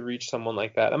approaches to reach someone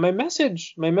like that. And my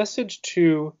message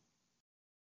to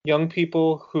young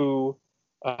people who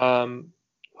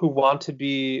want to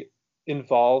be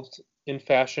involved in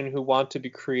fashion, who want to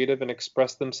be creative and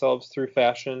express themselves through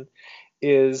fashion,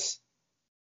 is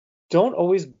don't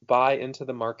always buy into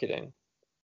the marketing.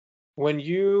 When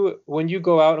you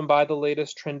go out and buy the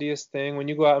latest, trendiest thing, when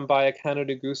you go out and buy a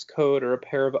Canada Goose coat or a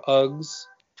pair of Uggs,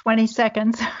 20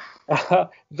 seconds,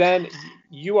 then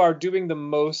you are doing the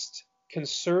most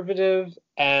conservative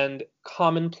and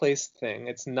commonplace thing.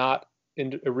 It's not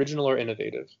original or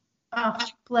innovative. Oh,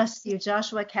 bless you,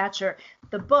 Joshua Katcher.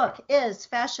 The book is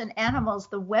Fashion Animals,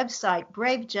 the website,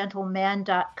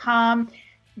 bravegentleman.com.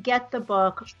 Get the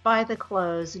book, buy the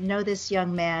clothes, know this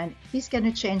young man. He's going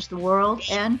to change the world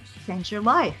and change your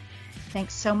life.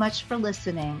 Thanks so much for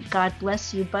listening. God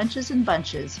bless you, bunches and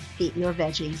bunches. Eat your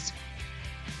veggies.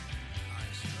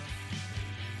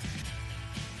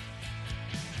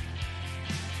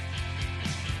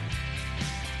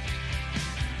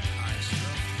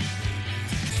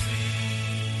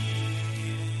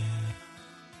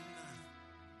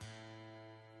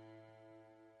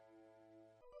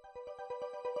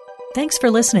 Thanks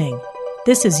for listening.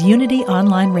 This is Unity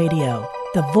Online Radio,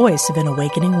 the voice of an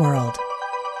awakening world.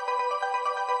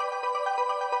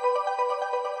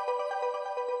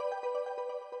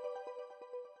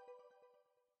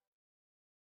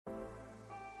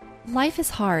 Life is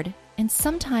hard, and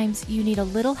sometimes you need a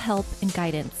little help and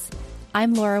guidance.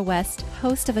 I'm Laura West,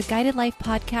 host of a Guided Life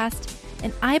podcast,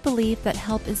 and I believe that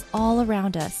help is all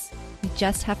around us. We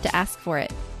just have to ask for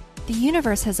it. The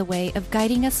universe has a way of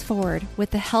guiding us forward with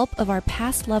the help of our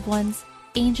past loved ones,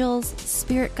 angels,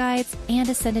 spirit guides, and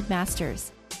ascended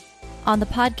masters. On the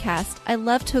podcast, I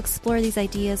love to explore these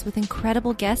ideas with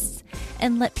incredible guests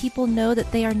and let people know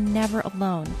that they are never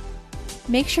alone.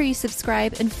 Make sure you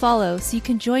subscribe and follow so you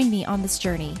can join me on this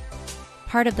journey.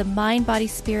 Part of the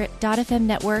MindBodySpirit.fm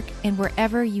network and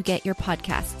wherever you get your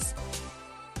podcasts.